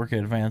used to work at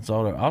Advanced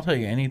Auto. I'll tell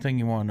you anything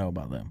you want to know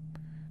about them,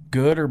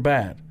 good or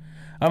bad.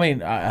 I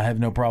mean, I have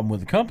no problem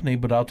with the company,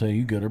 but I'll tell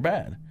you good or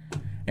bad.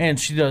 And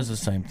she does the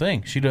same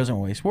thing. She doesn't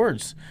waste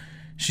words.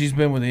 She's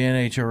been with the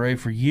NHRA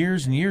for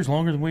years and years,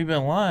 longer than we've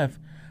been alive.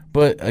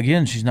 But,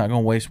 again, she's not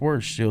going to waste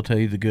words. She'll tell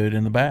you the good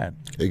and the bad.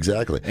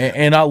 Exactly.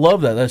 And I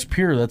love that. That's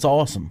pure. That's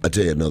awesome. I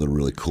tell you another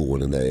really cool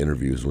one in that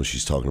interview is when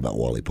she's talking about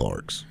Wally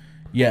Parks.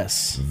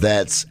 Yes.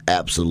 That's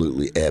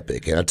absolutely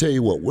epic. And I tell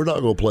you what, we're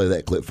not going to play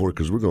that clip for it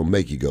because we're going to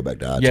make you go back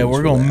to iTunes. Yeah,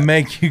 we're going to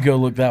make you go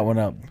look that one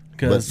up.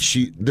 But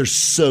there's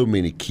so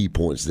many key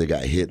points that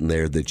got hit in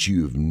there that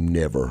you've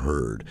never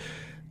heard.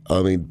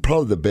 I mean,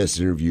 probably the best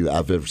interview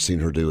I've ever seen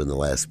her do in the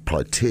last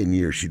probably 10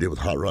 years she did with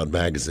Hot Rod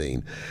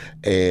Magazine.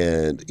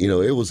 And,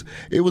 it was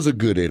a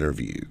good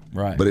interview.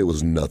 Right. But it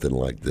was nothing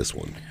like this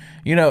one.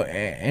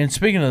 And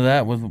speaking of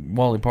that, with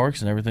Wally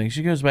Parks and everything,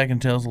 she goes back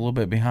and tells a little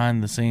bit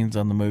behind the scenes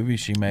on the movie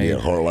she made. Yeah,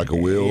 Heart Like a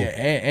Wheel. Yeah,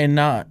 and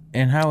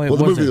how it was.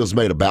 Well, the movie was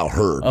made about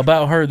her.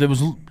 About her. There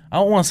was, I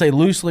don't want to say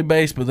loosely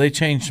based, but they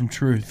changed some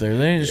truth there.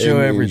 They didn't show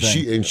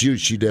everything.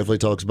 She definitely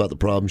talks about the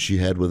problems she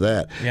had with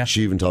that. Yeah.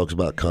 She even talks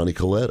about Connie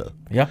Coletta.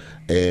 Yeah.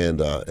 And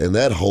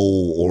that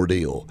whole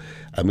ordeal.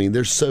 I mean,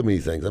 there's so many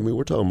things. I mean,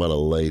 we're talking about a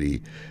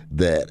lady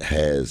that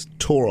has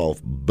tore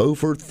off both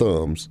her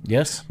thumbs.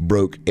 Yes.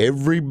 Broke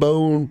every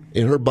bone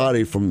in her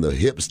body from the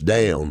hips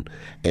down,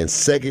 and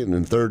second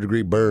and third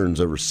degree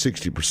burns over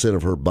 60%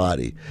 of her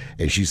body.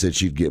 And she said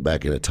she'd get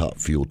back in a Top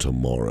Fuel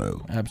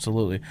tomorrow.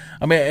 Absolutely.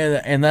 I mean,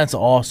 and that's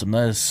awesome.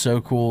 That is so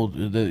cool.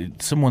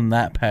 Someone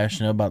that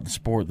passionate about the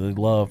sport that they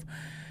love.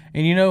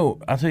 And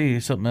I'll tell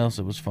you something else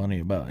that was funny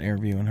about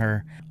interviewing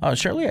her.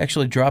 Shirley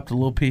actually dropped a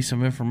little piece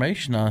of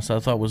information on us I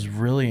thought was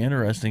really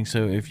interesting.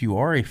 So if you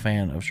are a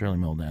fan of Shirley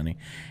Muldowney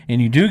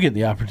and you do get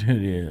the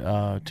opportunity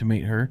to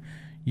meet her,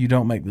 you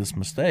don't make this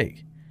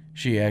mistake.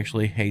 She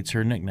actually hates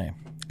her nickname.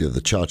 Yeah,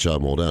 the Cha-Cha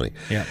Muldowney.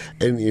 Yeah.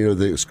 And,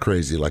 it's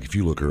crazy. Like, if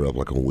you look her up,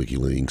 like, on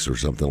WikiLeaks or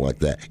something like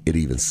that, it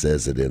even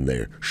says it in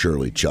there,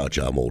 Shirley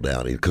Cha-Cha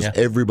Muldowney, because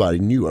everybody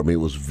knew. I mean, it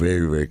was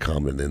very, very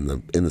common in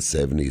the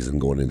 70s and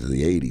going into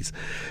the 80s.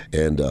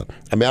 And,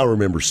 I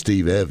remember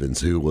Steve Evans,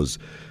 who was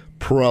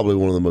probably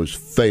one of the most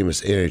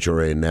famous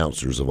NHRA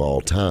announcers of all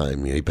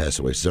time. He passed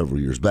away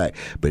several years back,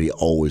 but he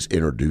always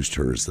introduced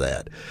her as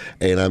that.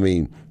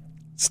 And,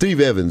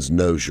 Steve Evans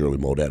knows Shirley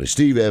Muldowney.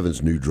 Steve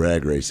Evans knew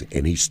drag racing,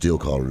 and he still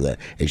called her that.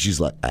 And she's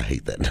like, I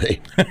hate that name.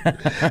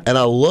 And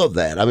I love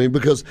that.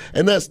 Because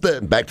that's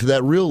back to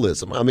that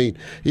realism.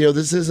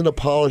 This isn't a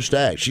polished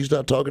act. She's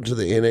not talking to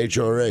the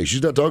NHRA.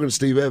 She's not talking to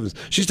Steve Evans.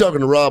 She's talking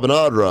to Robin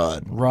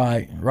Oddrod.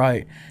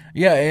 Right.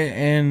 Yeah,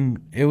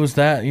 and it was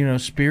that,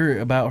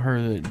 spirit about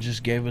her that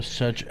just gave us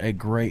such a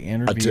great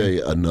interview. I tell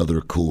you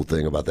another cool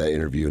thing about that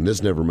interview, and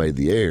this never made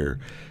the air.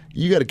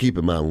 You got to keep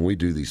in mind when we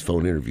do these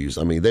phone interviews,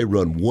 they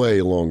run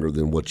way longer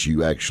than what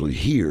you actually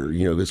hear.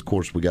 Of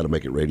course, we got to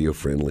make it radio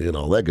friendly and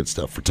all that good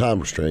stuff for time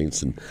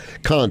restraints and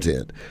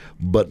content.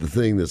 But the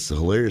thing that's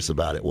hilarious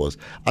about it was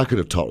I could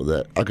have talked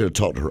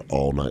to her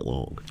all night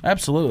long.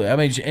 Absolutely.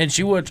 And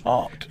she would have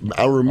talked.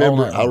 I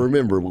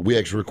remember we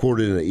actually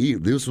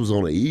recorded this was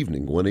on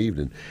one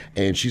evening,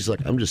 and she's like,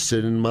 I'm just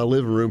sitting in my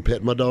living room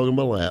petting my dog in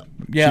my lap.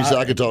 Yeah, she said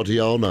I could talk to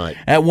you all night.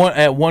 At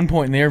one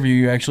point in the interview,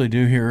 you actually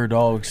do hear her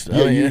dogs.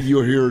 Yeah,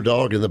 you'll hear her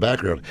dog in the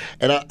background.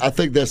 And I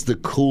think that's the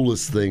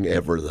coolest thing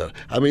ever, though.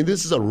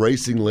 This is a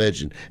racing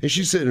legend, and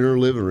she's sitting in her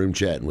living room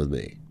chatting with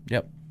me.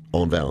 Yep.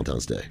 On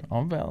Valentine's Day.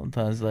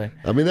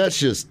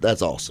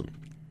 That's awesome.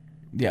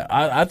 Yeah,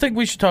 I think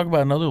we should talk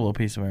about another little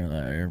piece of that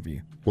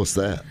interview. What's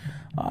that?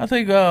 I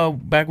think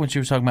back when she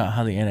was talking about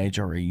how the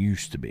NHRA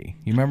used to be.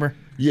 You remember?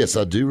 Yes,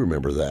 I do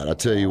remember that. I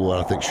tell you what,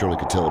 I think Shirley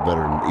could tell it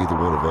better than either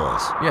one of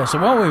us. Yeah, so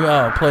why don't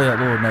we play that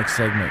little next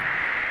segment?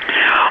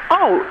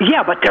 Oh,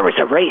 yeah, but there was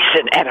a race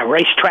at a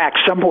racetrack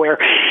somewhere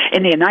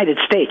in the United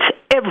States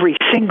every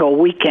single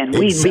weekend.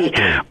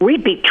 Exactly.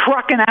 We'd be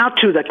trucking out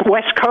to the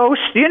West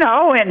Coast,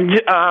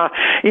 and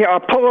a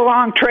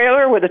pull-along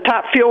trailer with a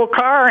top fuel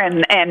car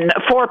and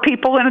 4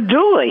 people in a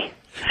dually.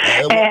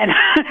 And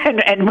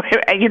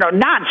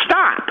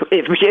nonstop.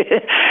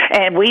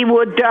 And we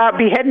would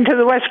be heading to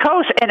the West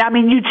Coast,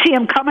 and you'd see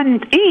them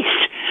coming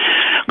east,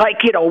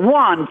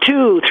 1,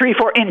 2, 3,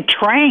 4 in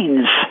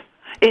trains.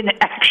 In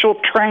actual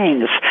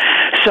trains.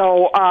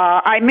 So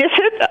I miss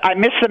it. I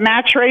miss the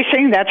match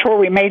racing. That's where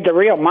we made the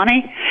real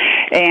money.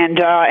 And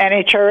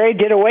NHRA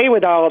did away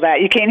with all of that.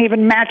 You can't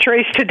even match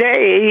race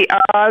today.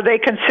 They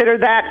consider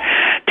that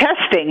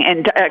testing.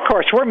 And, of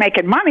course, we're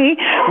making money,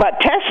 but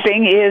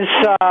testing is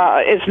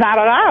not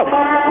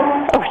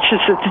allowed, which is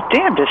the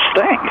damnedest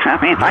thing.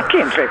 I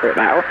can't figure it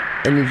out.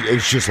 And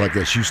it's just like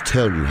that. She was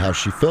telling you how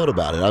she felt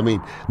about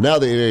it. Now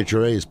the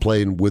NHRA is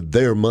playing with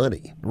their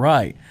money.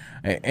 Right.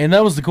 And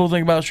that was the cool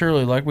thing about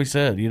Shirley. Like we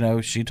said,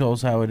 she told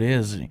us how it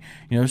is.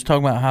 She's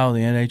talking about how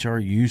the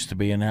NHRA used to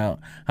be and how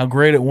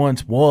great it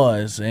once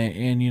was,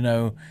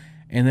 and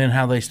then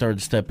how they started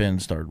to step in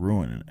and started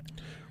ruining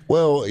it.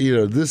 Well,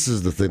 this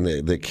is the thing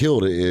that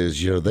killed it is,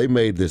 they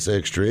made this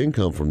extra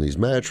income from these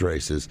match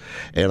races.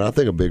 And I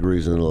think a big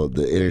reason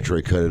the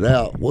NHRA cut it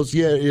out was,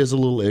 it is a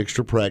little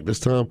extra practice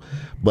time,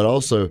 but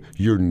also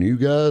your new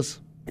guys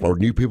or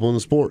new people in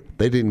the sport,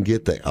 they didn't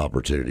get that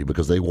opportunity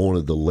because they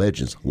wanted the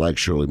legends like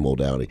Shirley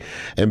Muldowney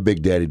and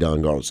Big Daddy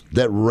Don Garlis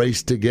that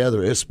raced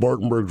together at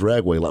Spartanburg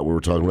Dragway, like we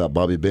were talking about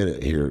Bobby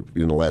Bennett here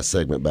in the last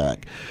segment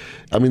back.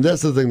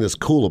 That's the thing that's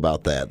cool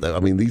about that.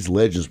 These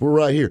legends were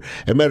right here.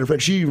 As a matter of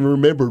fact, she even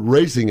remembered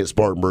racing at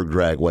Spartanburg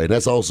Dragway, and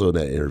that's also in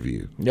that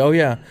interview. Oh,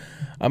 yeah.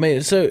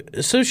 So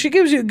she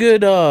gives you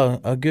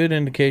a good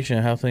indication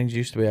of how things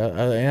used to be.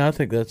 And I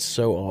think that's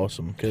so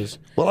awesome because.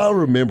 Well, I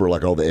remember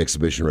all the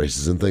exhibition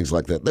races and things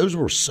like that. Those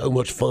were so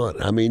much fun.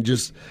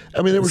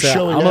 They were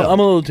showing out. I'm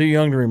a little too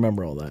young to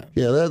remember all that.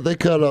 Yeah, they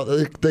cut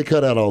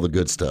out all the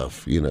good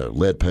stuff.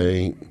 Lead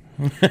paint.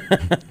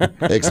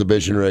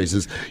 Exhibition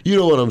races. You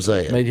know what I'm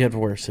saying? Made you have to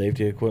wear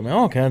safety equipment,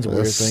 all kinds of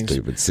weird things.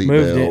 Stupid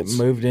seatbelts.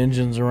 Moved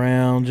engines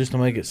around just to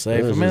make it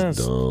safe.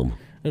 That's dumb.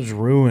 Just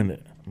ruined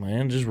it,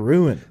 man. Just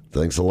ruined it.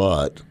 Thanks a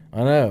lot.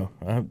 I know.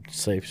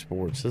 Safe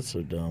sports. That's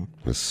so dumb.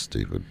 That's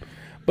stupid.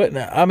 But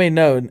no,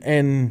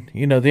 and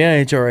the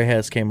NHRA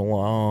has came a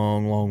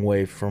long, long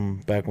way from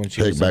back when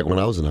she was. Back when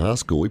I was in high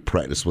school, we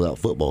practiced without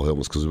football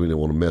helmets because we didn't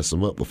want to mess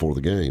them up before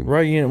the game.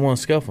 Right, you didn't want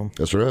to scuff them.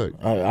 That's right.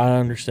 I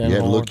understand. You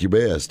had to look your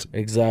best.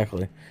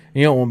 Exactly.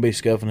 You don't want to be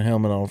scuffing a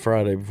helmet on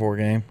Friday before a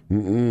game.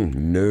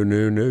 No.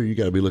 You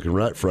got to be looking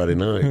right Friday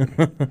night.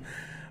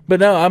 But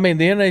no, the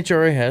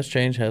NHRA has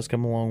changed, has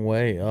come a long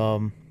way.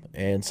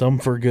 And some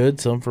for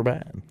good, some for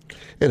bad.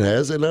 It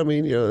has, and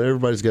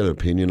everybody's got an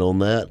opinion on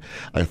that.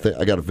 I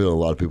got a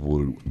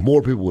feeling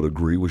more people would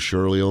agree with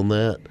Shirley on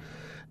that.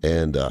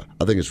 And I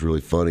think it's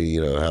really funny,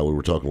 you know, how we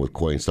were talking with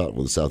Quayne Stockton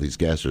with the Southeast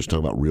Gassers,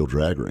 talking about real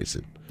drag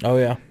racing. Oh,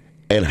 yeah.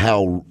 And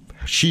how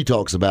she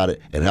talks about it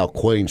and how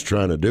Quayne's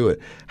trying to do it,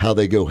 how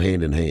they go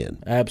hand in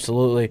hand.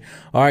 Absolutely.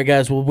 All right,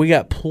 guys. Well, we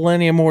got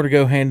plenty of more to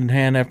go hand in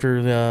hand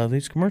after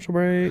these commercial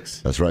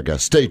breaks. That's right,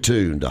 guys. Stay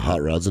tuned to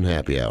Hot Rods and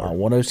Happy Hour. On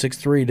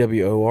 106.3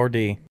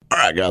 WORD. All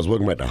right, guys.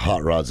 Welcome back to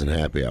Hot Rods and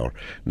Happy Hour.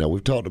 Now,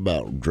 we've talked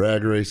about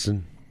drag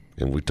racing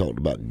and we talked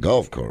about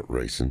golf cart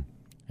racing.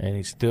 And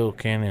he still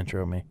can't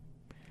intro me.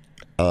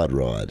 Odd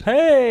Rod.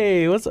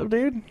 Hey, what's up,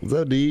 dude? What's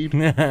up, dude?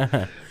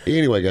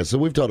 Anyway, guys, so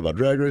we've talked about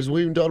drag racing.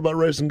 We even talked about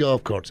racing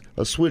golf carts.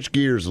 Let's switch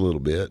gears a little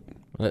bit.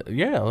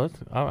 Yeah,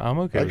 I'm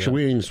okay. Actually,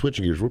 we ain't even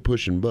switching gears. We're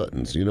pushing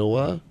buttons. You know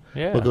why?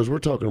 Yeah. Because we're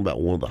talking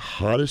about one of the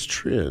hottest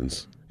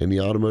trends in the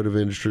automotive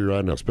industry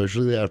right now,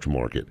 especially the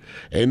aftermarket,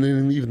 and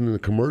then even in the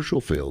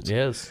commercial fields.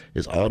 Yes.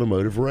 Is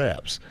automotive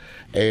wraps.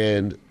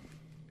 And,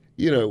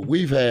 you know,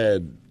 we've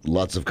had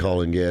lots of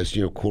calling guests.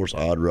 You know, of course,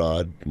 Odd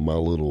Rod, my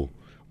little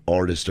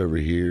artist over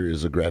here,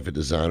 is a graphic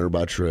designer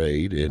by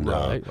trade, and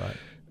Right.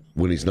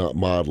 when he's not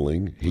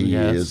modeling, he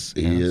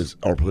is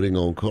or putting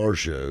on car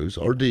shows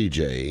or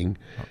DJing.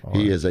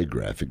 He is a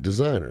graphic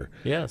designer.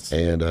 Yes.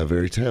 And a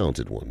very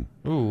talented one.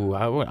 Ooh,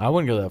 I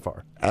wouldn't go that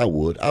far. I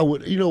would.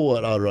 You know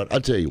what, Odd Rod?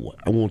 I'll tell you what.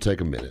 I want to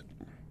take a minute,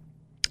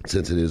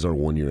 since it is our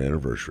 1-year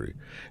anniversary,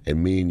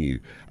 and me and you.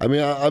 I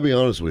mean, I'll be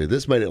honest with you.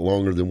 This made it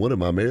longer than one of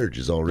my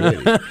marriages already,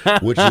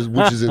 which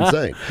is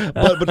insane.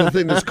 But the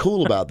thing that's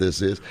cool about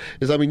this is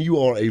I mean, you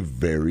are a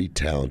very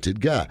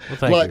talented guy. Well,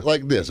 thank you.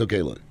 Like this.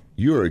 Okay, look,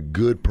 you're a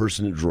good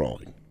person at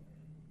drawing.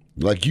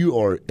 Like, you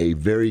are a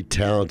very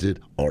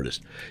talented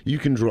artist. You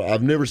can draw.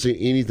 I've never seen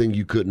anything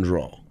you couldn't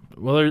draw.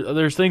 Well,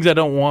 there's things I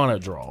don't want to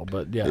draw,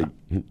 but yeah.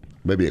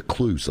 Maybe a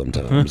clue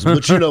sometimes,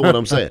 but you know what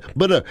I'm saying.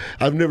 But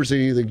I've never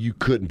seen anything you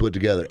couldn't put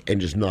together and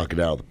just knock it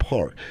out of the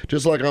park.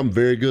 Just like I'm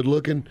very good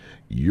looking,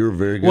 you're a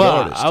very good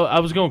artist.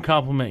 I was going to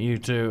compliment you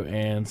too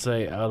and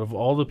say, out of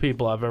all the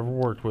people I've ever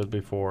worked with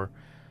before,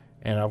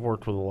 and I've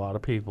worked with a lot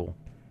of people,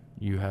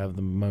 you have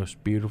the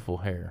most beautiful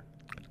hair.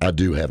 I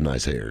do have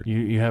nice hair.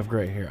 You have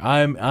great hair.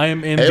 I am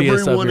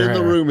envious Everyone of your in the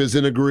hair. room is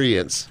in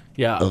agreement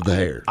Yeah, of the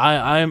hair.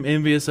 I am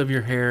envious of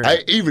your hair.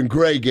 Even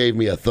Gray gave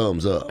me a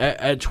thumbs up.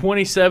 At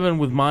 27,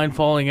 with mine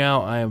falling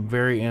out, I am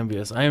very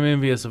envious. I am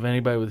envious of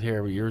anybody with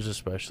hair, but yours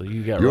especially.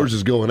 You got Yours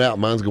is going out,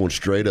 mine's going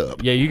straight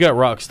up. Yeah, you got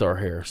rock star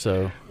hair.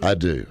 So I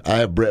do. I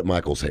have Brett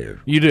Michaels'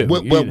 hair. You do.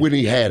 Well, when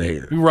he had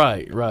hair.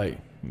 Right.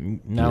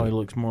 Now he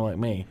looks more like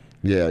me.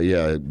 Yeah.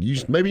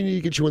 Maybe you need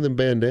to get you one of them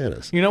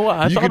bandanas. You know what?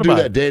 I you thought could do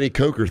about that Danny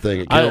Coker thing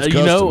at Kells Customs.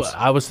 You know,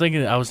 I was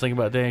thinking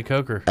about Danny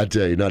Coker. I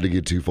tell you, not to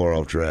get too far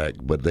off track,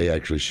 but they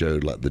actually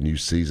showed like the new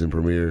season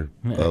premiere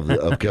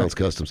of Kells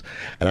Customs,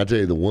 and I tell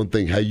you, the one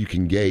thing how you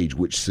can gauge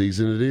which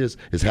season it is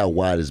how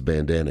wide his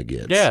bandana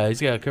gets. Yeah,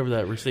 he's got to cover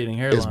that receding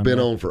hairline. It's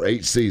been on for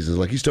 8 seasons.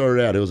 Like, he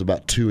started out, it was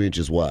about 2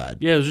 inches wide.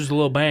 Yeah, it was just a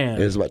little band.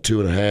 And it's about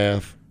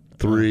 2.5,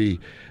 3.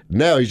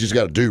 Now he's just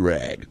got a do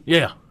rag.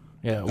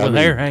 Yeah, with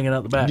hair hanging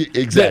out the back.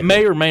 Exactly. That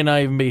may or may not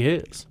even be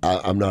his.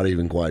 I'm not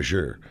even quite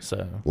sure.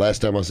 So last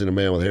time I seen a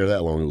man with hair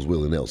that long, it was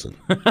Willie Nelson.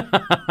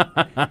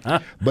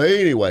 But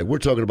anyway, we're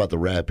talking about the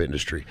rap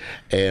industry,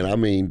 and I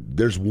mean,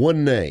 there's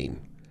one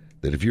name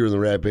that if you're in the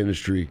rap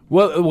industry,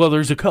 well,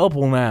 there's a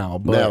couple now,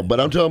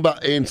 but I'm talking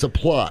about in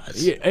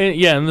supplies.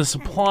 Yeah, in the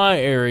supply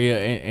area,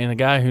 and a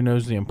guy who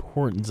knows the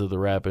importance of the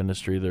rap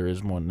industry, there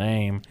is one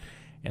name.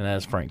 And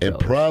that's Frank Feller. And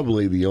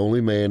probably the only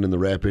man in the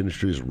rap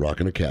industry is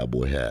rocking a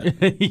cowboy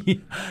hat.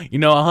 You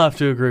know, I'll have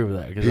to agree with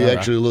that. He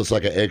actually looks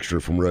like an extra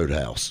from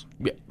Roadhouse.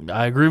 Yeah,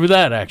 I agree with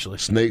that, actually.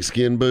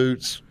 Snakeskin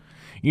boots.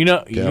 You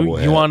know, you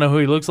want to know who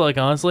he looks like,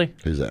 honestly?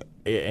 Who's that?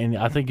 And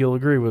I think you'll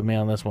agree with me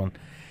on this one.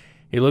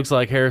 He looks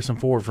like Harrison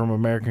Ford from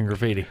American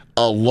Graffiti.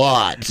 A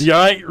lot.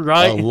 Right.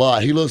 A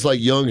lot. He looks like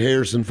young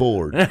Harrison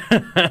Ford.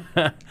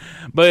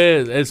 But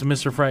it's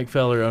Mr. Frank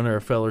Feller, owner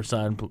of Feller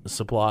Sign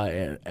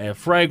Supply. And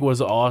Frank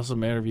was an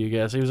awesome interview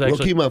guest. He was actually...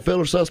 Well, keep in mind,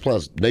 Feller Sign Supply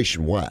is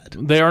nationwide.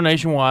 They are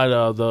nationwide.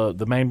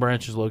 The main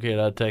branch is located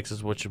out of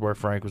Texas, which is where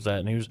Frank was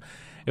at. And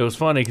it was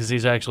funny because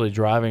he's actually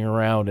driving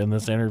around in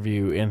this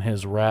interview in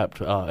his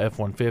wrapped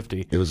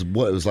F-150. It was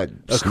like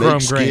a chrome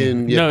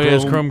snakeskin. Green. It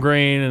was chrome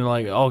green and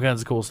like all kinds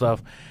of cool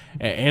stuff.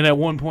 And at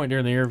one point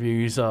during the interview,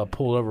 he saw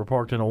pulled over,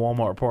 parked in a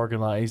Walmart parking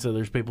lot. He said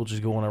there's people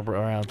just going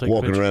around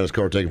walking around his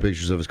car, taking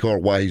pictures of his car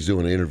while he's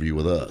doing an interview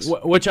with us.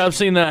 Which I've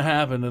seen that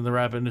happen in the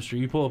rap industry.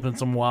 You pull up in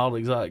some wild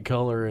exotic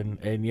color,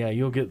 and yeah,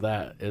 you'll get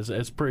that. It's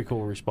a pretty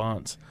cool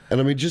response.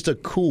 And I mean, just a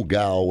cool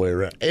guy all the way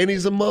around. And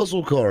he's a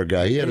muscle car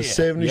guy. He had a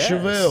 70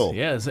 Chevelle.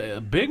 Yes,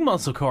 a big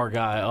muscle car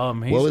guy.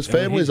 Well, his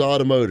family's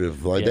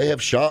automotive. Like, they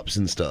have shops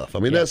and stuff. I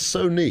mean, that's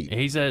so neat.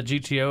 He's at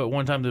GTO. At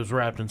one time, that was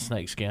wrapped in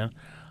snakeskin.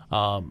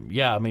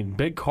 I mean,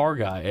 big car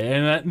guy,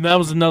 and that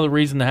was another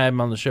reason to have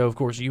him on the show. Of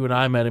course, you and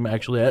I met him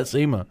actually at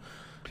SEMA.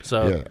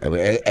 So yeah, I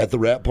mean, at the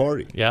rap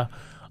party. Yeah,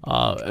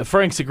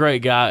 Frank's a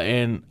great guy,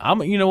 and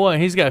you know what?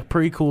 He's got a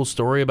pretty cool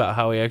story about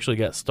how he actually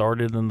got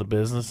started in the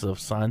business of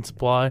sign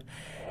supply,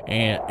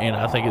 and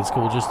I think it's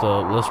cool just to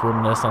let's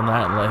reminisce on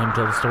that and let him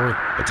tell the story.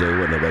 I tell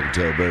you what, nobody can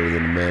tell better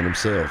than the man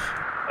himself.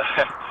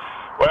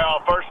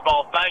 Well, first of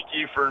all, thank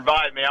you for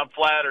inviting me. I'm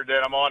flattered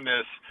that I'm on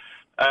this.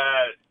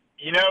 I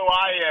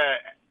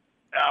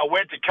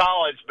went to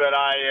college, but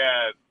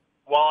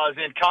while I was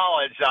in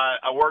college,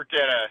 I worked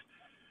at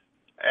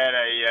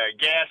a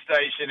gas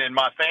station, and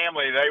my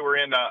family, they were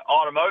in the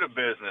automotive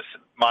business.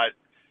 My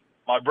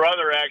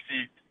brother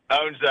actually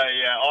owns a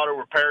auto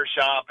repair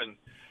shop,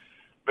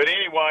 but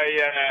anyway,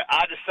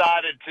 I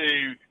decided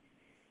to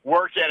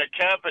work at a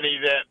company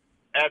that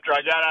after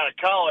I got out of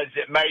college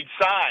that made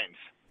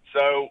signs.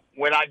 So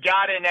when I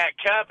got in that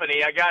company,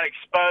 I got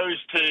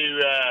exposed to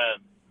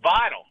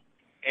vinyl.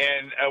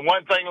 And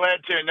one thing led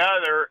to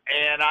another,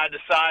 and I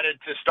decided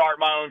to start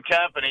my own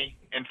company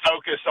and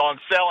focus on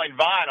selling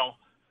vinyl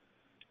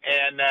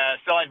and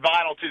selling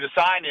vinyl to the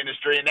sign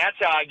industry. And that's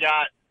how I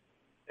got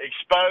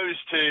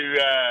exposed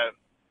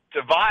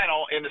to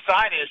vinyl in the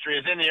sign industry,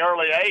 is in the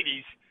early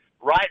 80s,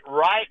 right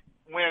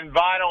when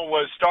vinyl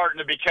was starting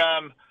to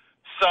become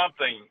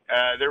something.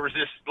 There was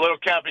this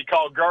little company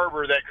called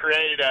Gerber that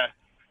created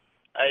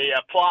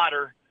a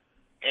plotter,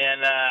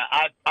 and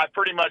I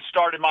pretty much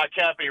started my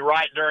company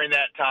right during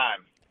that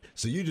time.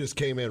 So you just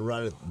came in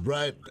at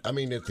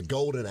the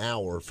golden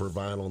hour for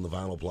vinyl and the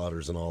vinyl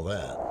plotters and all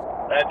that.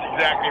 That's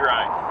exactly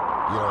right.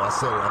 I've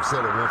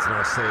said it once and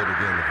I'll say it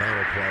again, the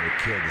vinyl plotter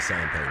killed the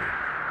sign painter.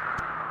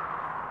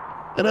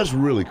 And that's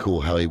really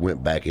cool how he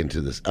went back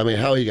into this. I mean,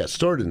 how he got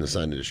started in the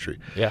sign industry.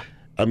 Yeah.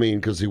 I mean,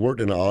 because he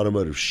worked in an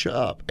automotive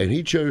shop, and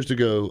he chose to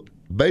go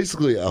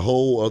basically a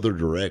whole other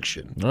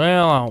direction.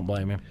 Well, I don't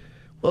blame him.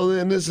 Well,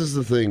 then this is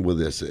the thing with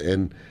this,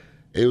 and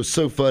it was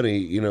so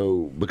funny,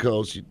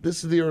 because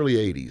this is the early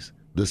 80s.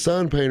 The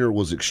sign painter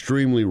was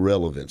extremely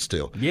relevant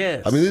still.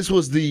 Yes. I mean, this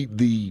was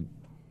the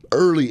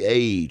early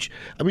age.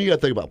 I mean, you got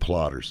to think about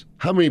plotters.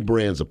 How many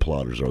brands of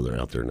plotters are there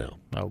out there now?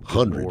 Oh,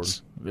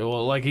 hundreds. Lord.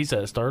 Well, like he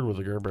said, it started with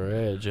the Gerber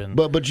Edge,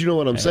 but you know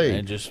what I'm saying.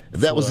 And just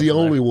that was the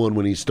only one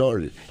when he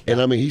started, and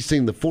I mean, he's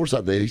seen the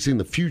foresight there. He's seen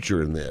the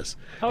future in this,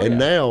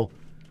 now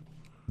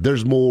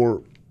there's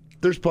more.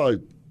 There's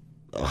probably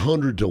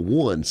 100 to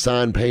 1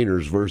 sign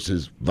painters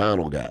versus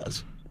vinyl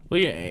guys.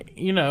 Well, yeah,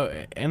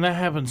 and that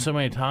happens so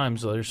many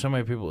times. There's so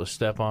many people that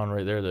step on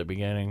right there at the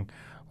beginning.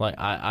 Like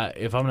I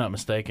if I'm not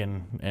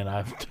mistaken, and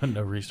I've done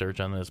no research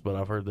on this, but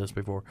I've heard this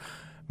before.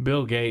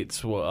 Bill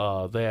Gates, a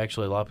lot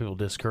of people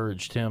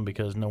discouraged him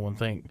because no one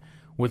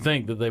would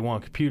think that they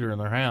want a computer in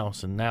their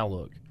house, and now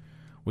look,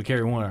 we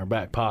carry one in our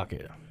back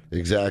pocket.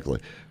 Exactly.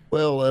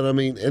 Well,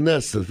 and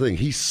that's the thing.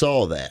 He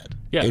saw that,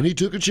 and he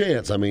took a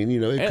chance. I mean,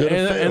 it could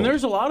have failed. And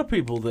there's a lot of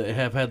people that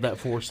have had that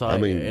foresight. I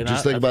mean,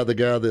 think about the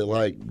guy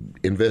that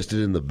invested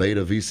in the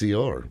Beta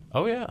VCR.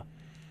 Oh yeah,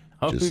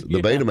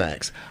 the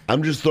Betamax.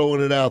 I'm just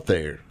throwing it out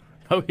there.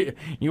 Oh yeah,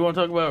 you want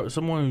to talk about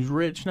someone who's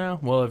rich now?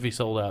 Well, if he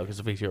sold out, because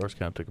the VCRs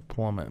kind of took a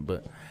plummet,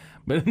 but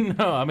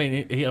no, I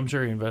mean, I'm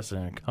sure he invested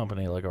in a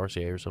company like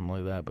RCA or something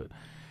like that. But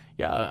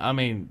yeah, I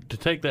mean, to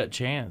take that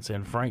chance,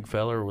 and Frank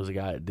Feller was a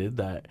guy that did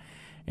that.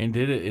 And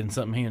did it in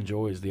something he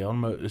enjoys,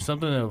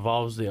 something that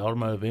involves the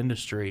automotive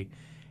industry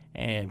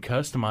and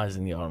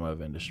customizing the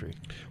automotive industry.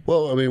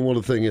 Well, I mean, one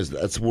of the things is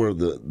that's where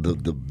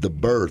the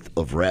birth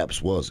of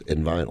wraps was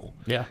in vinyl.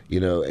 Yeah.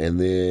 And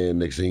then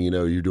next thing you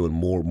know, you're doing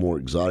more and more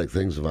exotic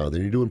things with vinyl.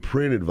 Then you're doing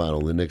printed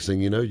vinyl. Then next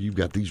thing you know, you've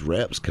got these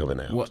wraps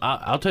coming out. Well,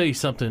 I'll tell you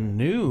something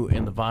new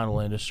in the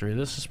vinyl industry.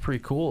 This is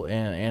pretty cool,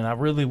 and I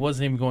really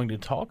wasn't even going to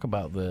talk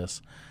about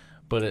this,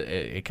 but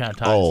it kind of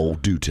ties. Oh,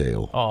 do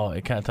tell. Oh,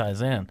 it kind of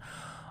ties in.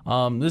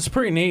 This is a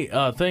pretty neat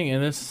thing,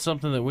 and this is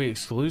something that we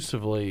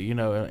exclusively,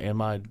 in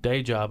my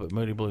day job at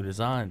Moody Blue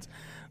Designs,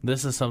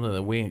 this is something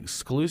that we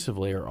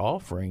exclusively are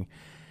offering,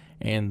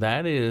 and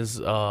that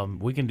is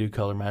we can do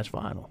color match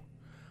vinyl,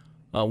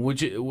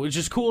 which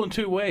is cool in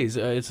two ways.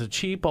 It's a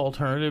cheap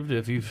alternative to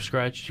if you've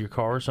scratched your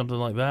car or something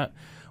like that.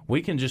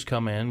 We can just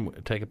come in,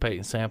 take a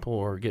paint sample,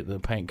 or get the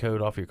paint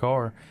coat off your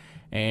car,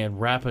 and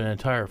wrap an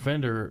entire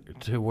fender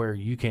to where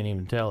you can't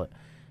even tell it.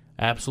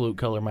 Absolute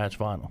color match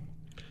vinyl.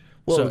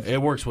 Well, so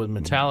it works with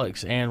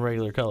metallics and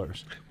regular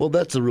colors. Well,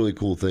 that's a really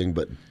cool thing,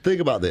 but think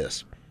about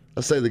this.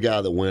 Let's say the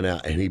guy that went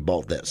out and he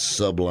bought that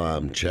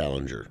Sublime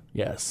Challenger.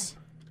 Yes.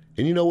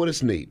 And you know what?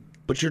 It's neat,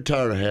 but you're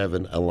tired of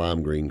having a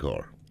lime green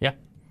car. Yeah.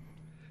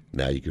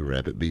 Now you can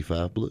wrap it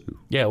B5 blue.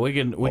 Yeah, we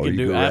can or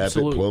do can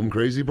absolute wrap it plum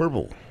crazy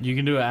purple. You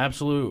can do an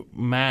absolute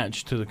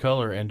match to the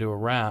color and do a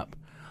wrap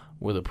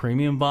with a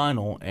premium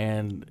vinyl,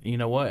 and you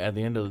know what? At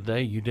the end of the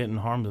day, you didn't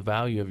harm the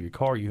value of your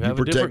car. You have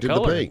a different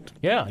color. The paint.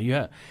 Yeah,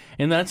 yeah,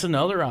 and that's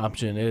another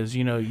option. Is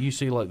you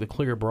see like the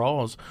clear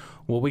bras.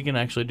 Well, we can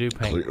actually do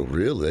paint.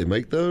 Really? They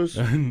make those?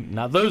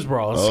 Not those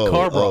bras,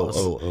 car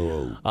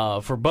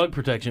bras. For bug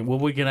protection. Well,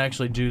 we can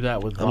actually do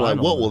that with vinyl. I'm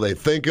like, what will they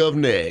think of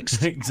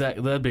next?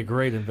 Exactly. That'd be a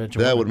great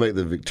invention. That would make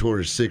the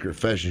Victoria's Secret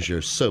fashion show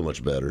so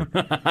much better.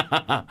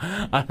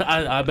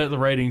 I bet the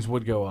ratings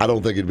would go up. I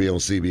don't think it'd be on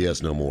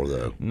CBS no more,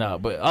 though. No,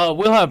 but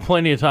we'll have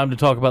plenty of time to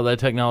talk about that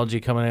technology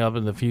coming up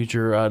in the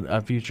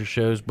future, future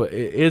shows. But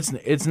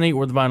it's neat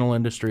where the vinyl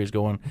industry is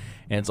going,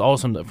 and it's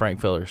awesome that Frank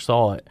Feller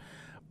saw it.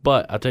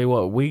 But I tell you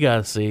what, we got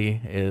to see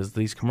is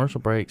these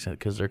commercial breaks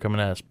because they're coming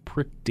at us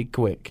pretty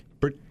quick.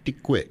 pretty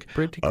quick.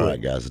 All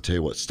right, guys, I tell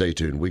you what, stay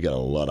tuned. We got a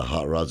lot of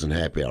Hot Rods and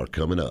Happy Hour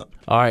coming up.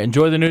 All right,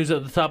 enjoy the news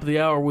at the top of the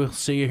hour. We'll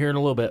see you here in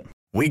a little bit.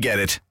 We get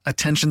it.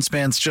 Attention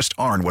spans just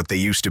aren't what they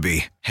used to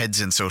be. Heads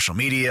in social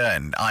media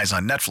and eyes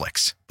on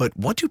Netflix. But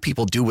what do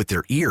people do with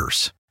their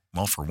ears?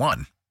 Well, for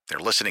one, they're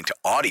listening to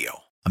audio.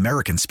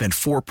 Americans spend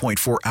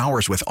 4.4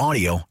 hours with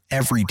audio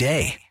every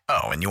day.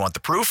 Oh, and you want the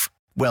proof?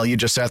 Well, you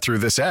just sat through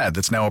this ad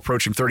that's now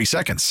approaching 30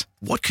 seconds.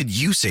 What could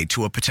you say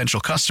to a potential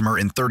customer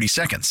in 30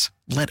 seconds?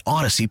 Let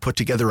Odyssey put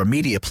together a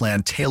media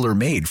plan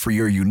tailor-made for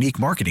your unique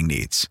marketing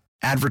needs.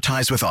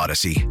 Advertise with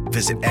Odyssey.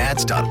 Visit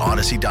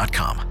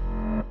ads.odyssey.com.